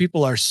two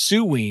people are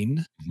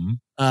suing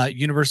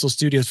Universal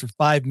Studios for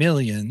 $5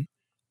 million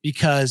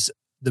because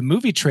the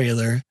movie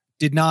trailer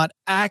did not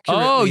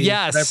accurately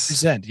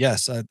represent.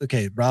 Yes.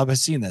 Okay. Rob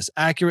has seen this.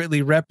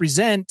 Accurately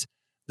represent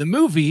the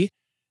movie.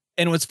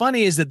 And what's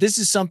funny is that this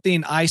is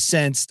something I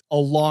sensed a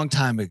long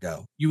time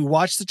ago. You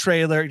watch the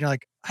trailer and you're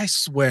like, I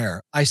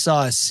swear I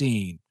saw a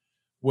scene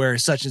where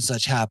such and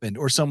such happened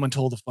or someone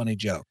told a funny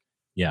joke.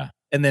 Yeah.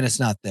 And then it's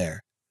not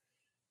there.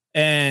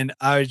 And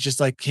I was just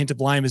like, hint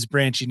of lime is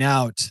branching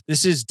out.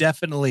 This is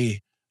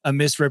definitely a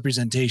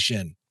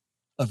misrepresentation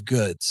of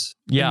goods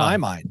in my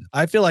mind.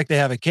 I feel like they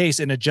have a case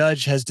and a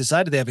judge has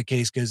decided they have a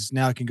case because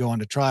now it can go on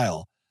to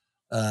trial.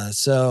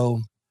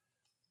 So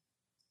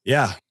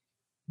yeah.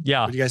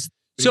 Yeah. What do you guys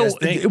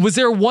think? Was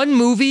there one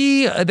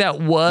movie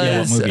that was... Yeah,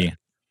 what movie?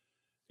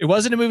 It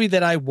wasn't a movie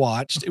that I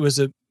watched. It was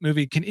a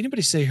movie. Can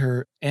anybody say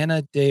her?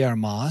 Ana de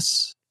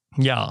Armas?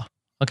 Yeah.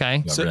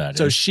 Okay.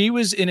 So she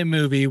was in a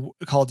movie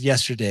called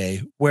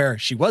Yesterday where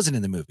she wasn't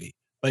in the movie,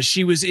 but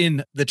she was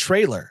in the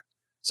trailer.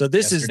 So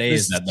this Yesterday,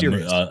 is that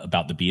serious.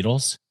 about the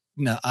Beatles?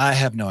 No, I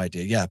have no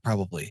idea. Yeah,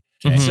 probably.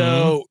 Okay.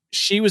 So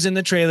she was in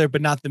the trailer,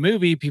 but not the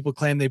movie. People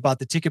claim they bought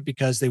the ticket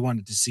because they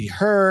wanted to see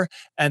her,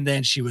 and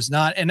then she was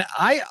not. And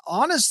I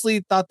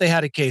honestly thought they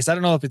had a case. I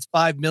don't know if it's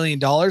 $5 million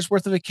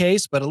worth of a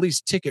case, but at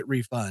least ticket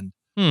refund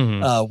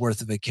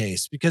worth of a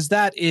case because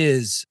that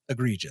is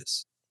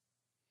egregious.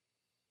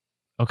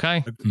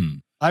 Okay.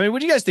 I mean,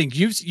 what do you guys think?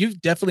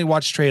 You've definitely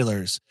watched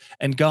trailers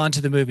and gone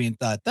to the movie and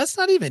thought that's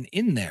not even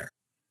in there.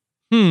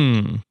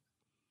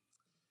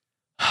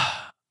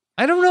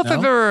 I don't know if I've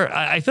ever.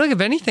 I feel like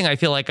if anything, I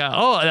feel like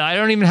I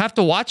don't even have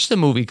to watch the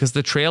movie because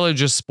the trailer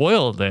just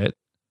spoiled it.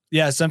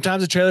 Yeah,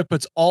 sometimes the trailer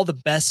puts all the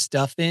best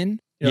stuff in.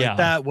 You're Yeah. like,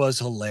 that was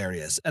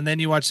hilarious, and then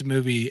you watch the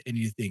movie and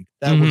you think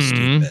that was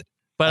stupid.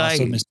 But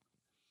Also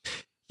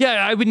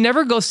I would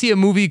never go see a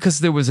movie because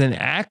there was an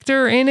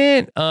actor in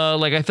it.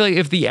 Like I feel like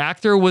if the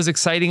actor was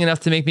exciting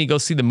enough to make me go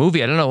see the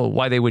movie, I don't know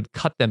why they would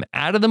cut them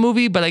out of the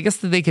movie. But I guess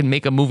that they can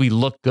make a movie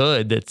look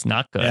good that's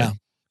not good. Yeah.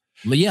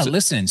 Well, yeah.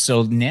 Listen.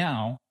 So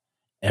now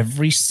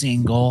every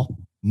single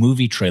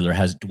movie trailer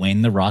has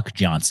Dwayne "The Rock"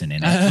 Johnson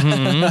in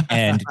it,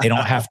 and they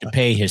don't have to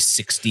pay his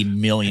 $60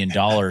 million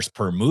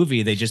per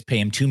movie. They just pay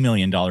him $2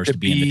 million to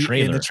be in the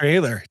trailer. In the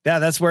trailer. Yeah,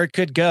 that's where it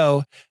could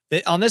go.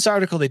 On this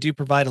article, they do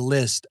provide a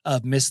list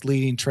of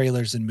misleading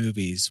trailers and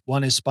movies.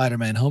 One is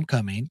Spider-Man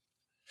Homecoming.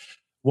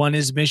 One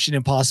is Mission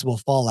Impossible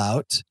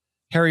Fallout.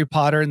 Harry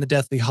Potter and the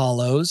Deathly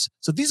Hallows.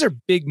 So these are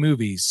big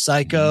movies.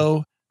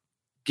 Psycho,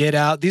 Get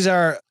Out. These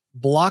are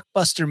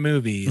blockbuster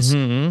movies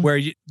where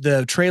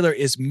the trailer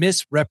is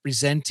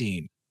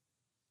misrepresenting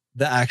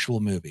the actual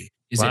movie.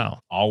 Is it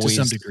always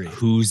to some degree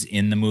who's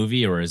in the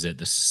movie, or is it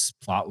the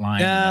plot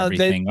line No, and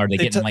everything? Are they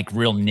they getting like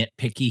real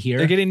nitpicky here?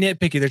 They're getting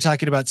nitpicky. They're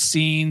talking about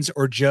scenes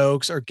or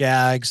jokes or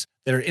gags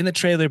that are in the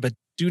trailer but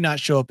do not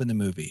show up in the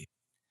movie.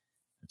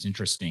 That's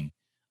interesting.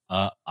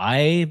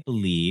 I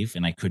believe,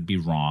 and I could be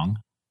wrong,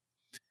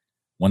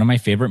 one of my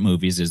favorite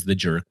movies is The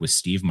Jerk with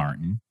Steve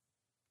Martin.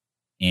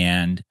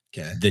 And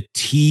the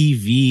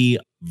TV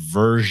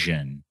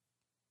version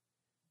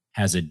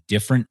has a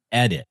different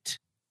edit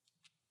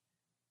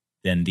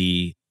than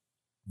the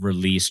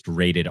released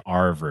rated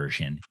R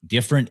version.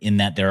 Different in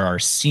that there are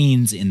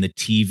scenes in the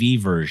TV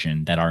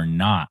version that are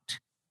not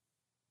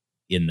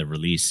in the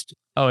released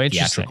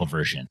theatrical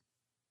version.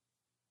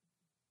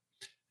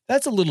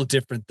 That's a little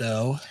different,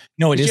 though.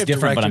 No, it is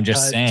different, but I'm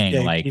just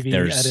saying, like, TV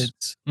there's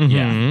edits.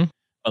 yeah,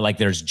 but like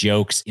there's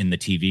jokes in the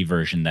TV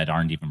version that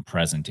aren't even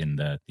present in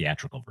the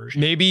theatrical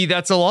version. Maybe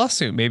that's a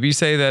lawsuit. Maybe you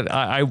say that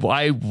I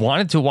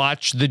wanted to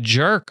watch The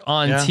Jerk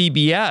on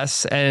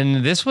TBS,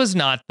 and this was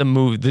not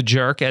the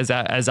Jerk as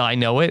I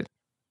know it.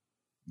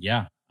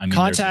 Yeah, I mean,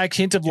 Contact,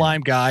 Hint of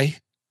Lime guy.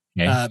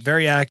 Okay.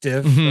 Very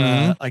active.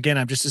 Mhm. Again,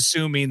 I'm just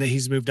assuming that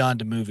he's moved on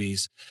to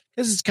movies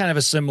because it's kind of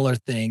a similar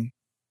thing.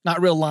 Not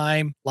real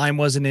lime. Lime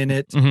wasn't in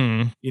it.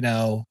 Mhm. You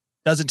know,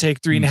 doesn't take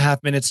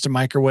 3.5 minutes to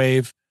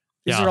microwave.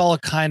 These Yeah. are all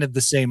kind of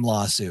the same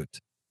lawsuit.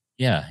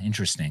 Yeah,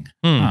 interesting.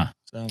 Hmm. Huh.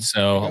 So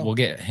So we'll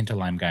get Hint of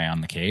Lime guy on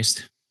the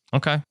case.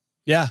 Okay.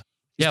 Yeah.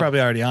 He's Yeah.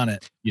 probably already on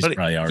it. He's But,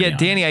 probably already yeah, on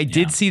Danny, it. I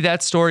did see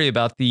that story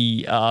about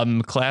the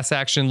class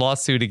action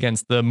lawsuit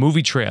against the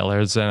movie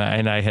trailers,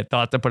 and I had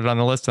thought to put it on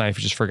the list, and I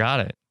just forgot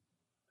it.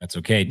 That's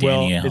okay,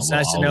 Well, Danny. it's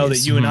nice to know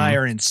that you and I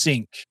are in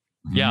sync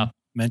Yeah.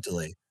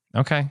 mentally.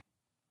 Okay.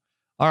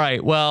 All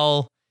right.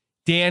 Well,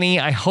 Danny,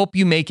 I hope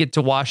you make it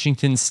to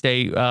Washington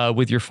State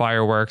with your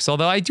fireworks.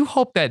 Although I do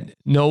hope that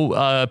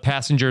no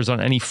passengers on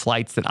any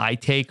flights that I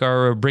take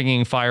are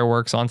bringing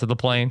fireworks onto the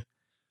plane.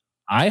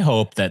 I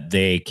hope that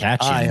they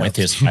catch I him hope with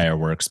his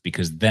fireworks,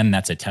 because then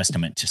that's a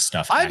testament to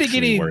stuff I'm actually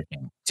beginning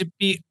working. to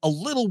be a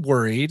little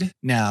worried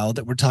now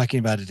that we're talking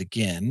about it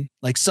again.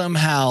 Like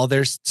somehow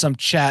there's some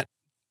chat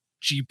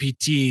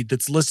GPT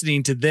that's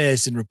listening to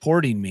this and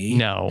reporting me.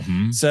 No.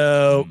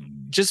 So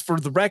just for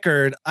the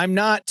record, I'm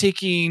not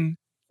taking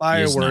He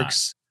is not.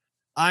 fireworks.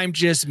 I'm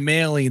just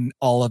mailing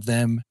all of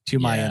them to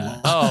my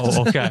in-laws.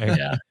 Oh, okay.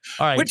 Yeah.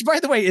 All right. Which, by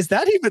the way, is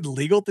that even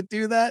legal to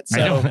do that? I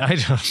don't. I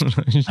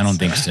don't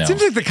think so.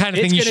 Seems like the kind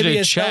of It's thing you gonna should be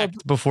have a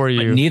checked before But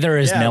you. neither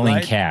is Yeah, mailing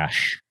right?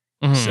 cash.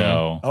 Mhm.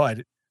 So Oh,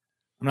 I'm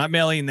not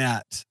mailing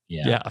that.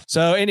 yeah. Yeah.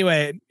 So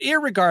anyway,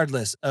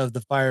 irregardless of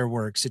the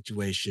fireworks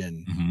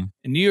situation, Mhm.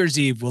 New Year's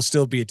Eve will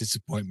still be a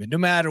disappointment, no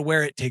matter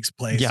where it takes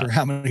place Yeah. or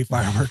how many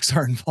fireworks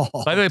are involved.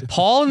 By the way,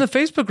 Paul in the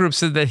Facebook group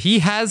said that he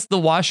has the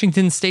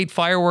Washington State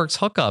fireworks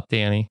hookup,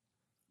 Danny.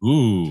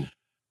 Ooh.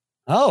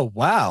 Oh,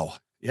 wow.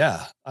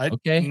 Yeah.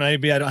 Okay.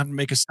 Maybe I don't have to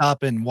make a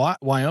stop in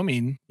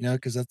Wyoming,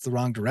 because that's the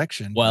wrong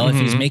direction. Well, if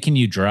Mm-hmm. he's making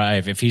you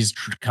drive, if he's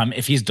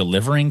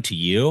delivering to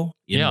you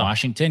in Yeah.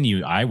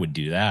 Washington, I would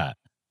do that.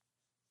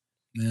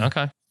 Yeah.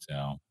 Okay.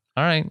 So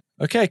All right.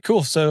 Okay,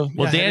 cool. So,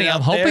 Well, yeah, Danny, headed I'm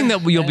out hoping there,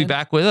 that you'll be and-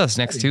 back with us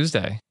next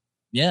Tuesday.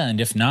 yeah,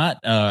 and if not,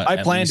 I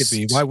at plan to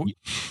be. least- Why would-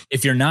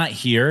 if you're not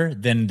here,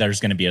 then there's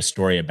going to be a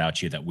story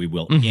about you that we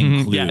will Mhm.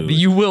 include. Yeah,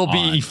 you will be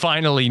on-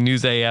 finally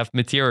News AF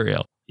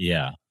material.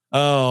 Yeah.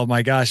 Oh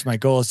my gosh, my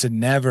goal is to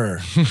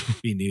never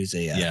be News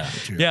AF. Yeah.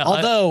 material. Yeah.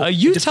 Although a it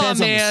Utah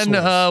depends on the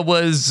man source.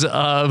 was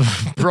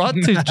brought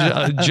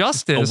to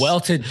justice.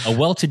 A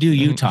well-to-do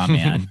Utah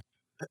man.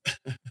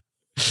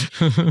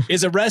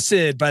 is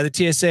arrested by the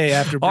TSA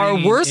after Our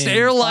bringing worst in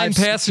airline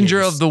 5 passenger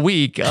suitcases. of the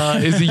week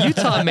is a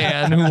Utah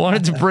man who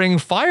wanted to bring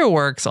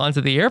fireworks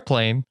onto the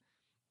airplane.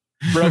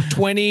 broke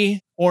 20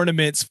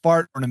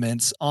 fart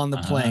ornaments on the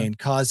Uh-huh. plane,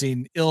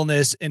 causing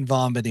illness and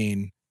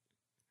vomiting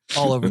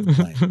all over the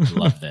plane. I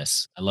love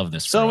this. I love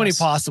this. So for many us.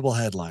 possible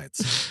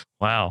headlines.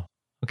 Wow.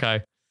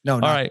 Okay. No, All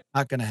not, right.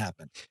 not going to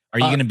happen. Are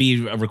you going to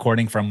be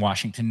recording from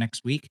Washington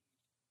next week?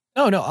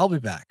 No, I'll be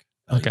back.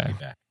 Oh, Okay. you'll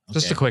be back.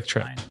 Just a Okay, quick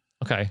trip. fine.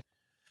 Okay.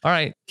 All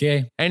right.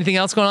 Okay. Anything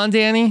else going on,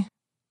 Danny?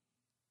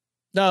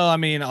 No, I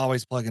mean,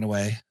 always plugging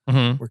away,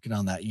 Mm-hmm. working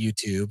on that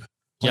YouTube,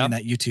 playing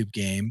that YouTube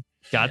game.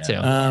 Got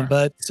Yeah. to.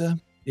 But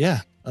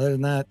yeah, other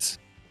than that,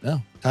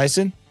 no.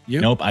 Tyson, you?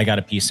 Nope. I got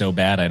to pee so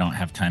bad. I don't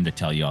have time to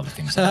tell you all the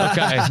things.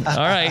 Okay. All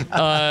right.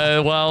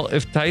 Well,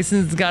 if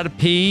Tyson's got to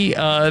pee,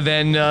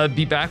 then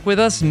be back with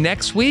us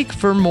next week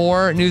for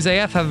more News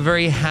AF. Have a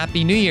very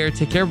happy New Year.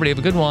 Take care, everybody. Have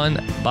a good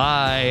one.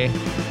 Bye.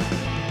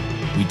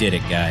 We did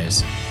it,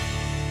 guys.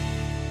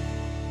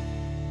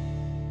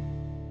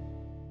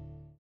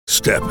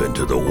 Step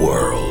into the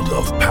world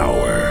of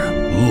power,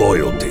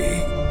 loyalty,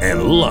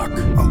 and luck.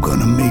 I'm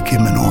gonna make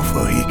him an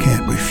offer he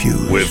can't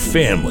refuse. With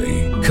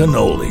family,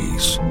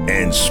 cannolis,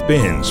 and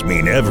spins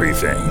mean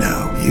everything.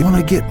 Now, you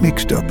wanna get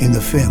mixed up in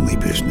the family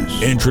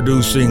business.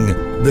 Introducing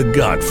The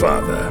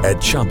Godfather at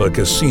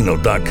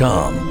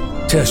ChumbaCasino.com.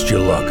 Test your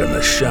luck in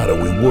the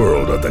shadowy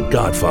world of The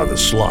Godfather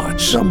slot.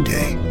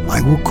 Someday,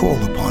 I will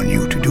call upon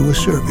you to do a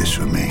service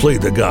for me. Play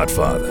The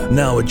Godfather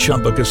now at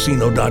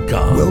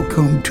ChumbaCasino.com.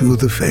 Welcome to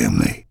the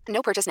family.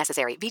 No purchase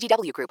necessary.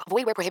 VGW Group.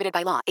 Void where prohibited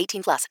by law.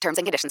 18+. Terms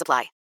and conditions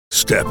apply.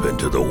 Step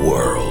into the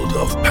world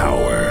of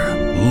power,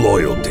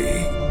 loyalty,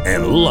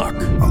 and luck.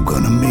 I'm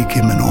gonna make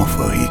him an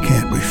offer he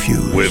can't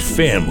refuse. With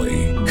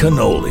family,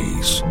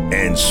 cannolis,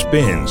 and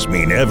spins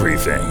mean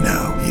everything.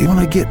 Now, you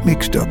wanna get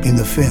mixed up in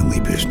the family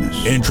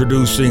business.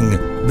 Introducing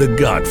The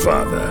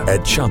Godfather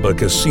at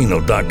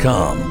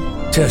ChumbaCasino.com.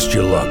 Test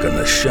your luck in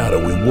the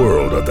shadowy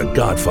world of The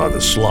Godfather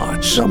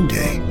slot.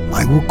 Someday,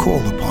 I will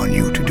call upon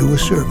you to do a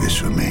service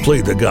for me. Play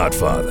The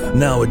Godfather,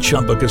 now at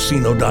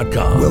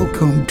ChumbaCasino.com.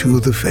 Welcome to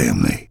the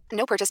family.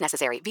 No purchase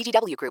necessary.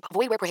 VGW Group.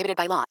 Void where prohibited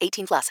by law.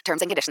 18+.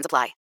 Terms and conditions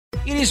apply.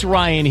 It is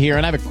Ryan here,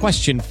 and I have a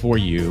question for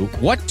you.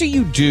 What do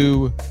you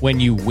do when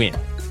you win?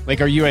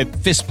 Like, are you a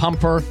fist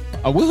pumper,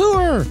 a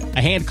woohooer,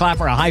 a hand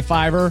clapper, a high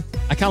fiver?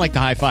 I kind of like the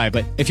high five,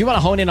 but if you want to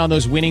hone in on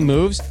those winning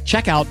moves,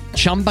 check out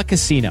Chumba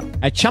Casino.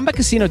 At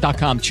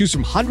ChumbaCasino.com, choose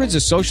from hundreds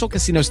of social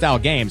casino-style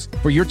games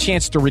for your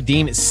chance to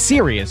redeem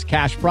serious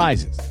cash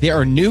prizes. There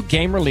are new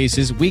game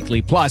releases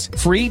weekly, plus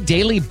free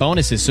daily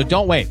bonuses. So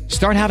don't wait.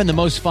 Start having the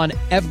most fun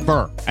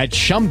ever at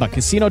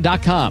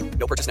ChumbaCasino.com.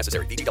 No purchase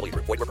necessary. VGW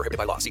Group. Void where prohibited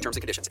by law. See terms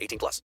and conditions.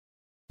 18+.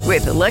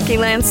 With the Lucky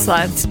Land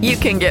Slots, you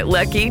can get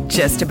lucky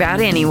just about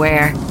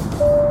anywhere.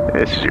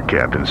 This is your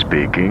captain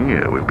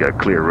speaking. We've got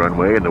clear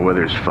runway and the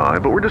weather's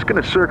fine, but we're just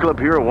going to circle up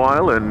here a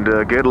while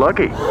and get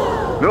lucky.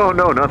 No,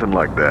 nothing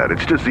like that.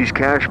 It's just these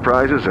cash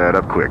prizes add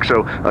up quick.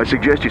 So I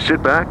suggest you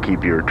sit back,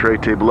 keep your tray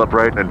table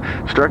upright,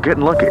 and start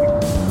getting lucky.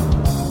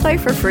 Play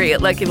for free at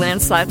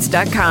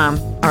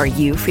LuckyLandSlots.com. Are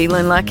you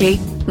feeling lucky?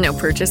 No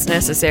purchase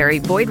necessary.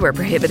 Void where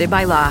prohibited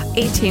by law.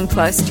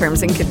 18+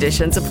 terms and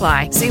conditions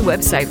apply. See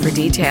website for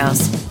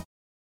details.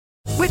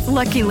 With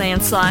Lucky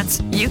Land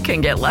Slots, you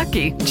can get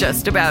lucky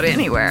just about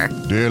anywhere.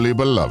 Dearly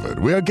beloved,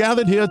 we are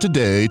gathered here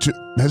today to...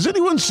 Has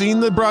anyone seen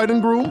the bride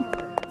and groom?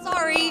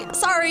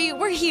 Sorry,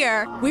 we're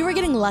here. We were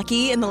getting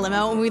lucky in the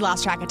limo and we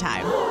lost track of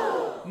time.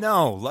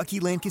 No, Lucky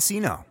Land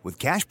Casino, with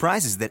cash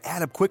prizes that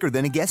add up quicker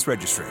than a guest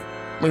registry.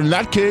 In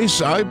that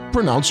case, I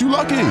pronounce you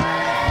lucky.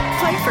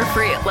 Play for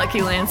free at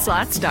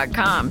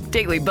LuckyLandSlots.com.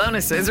 Daily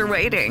bonuses are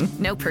waiting.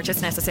 No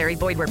purchase necessary.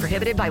 Void where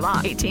prohibited by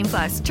law.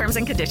 18+. Terms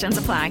and conditions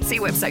apply. See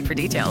website for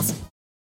details.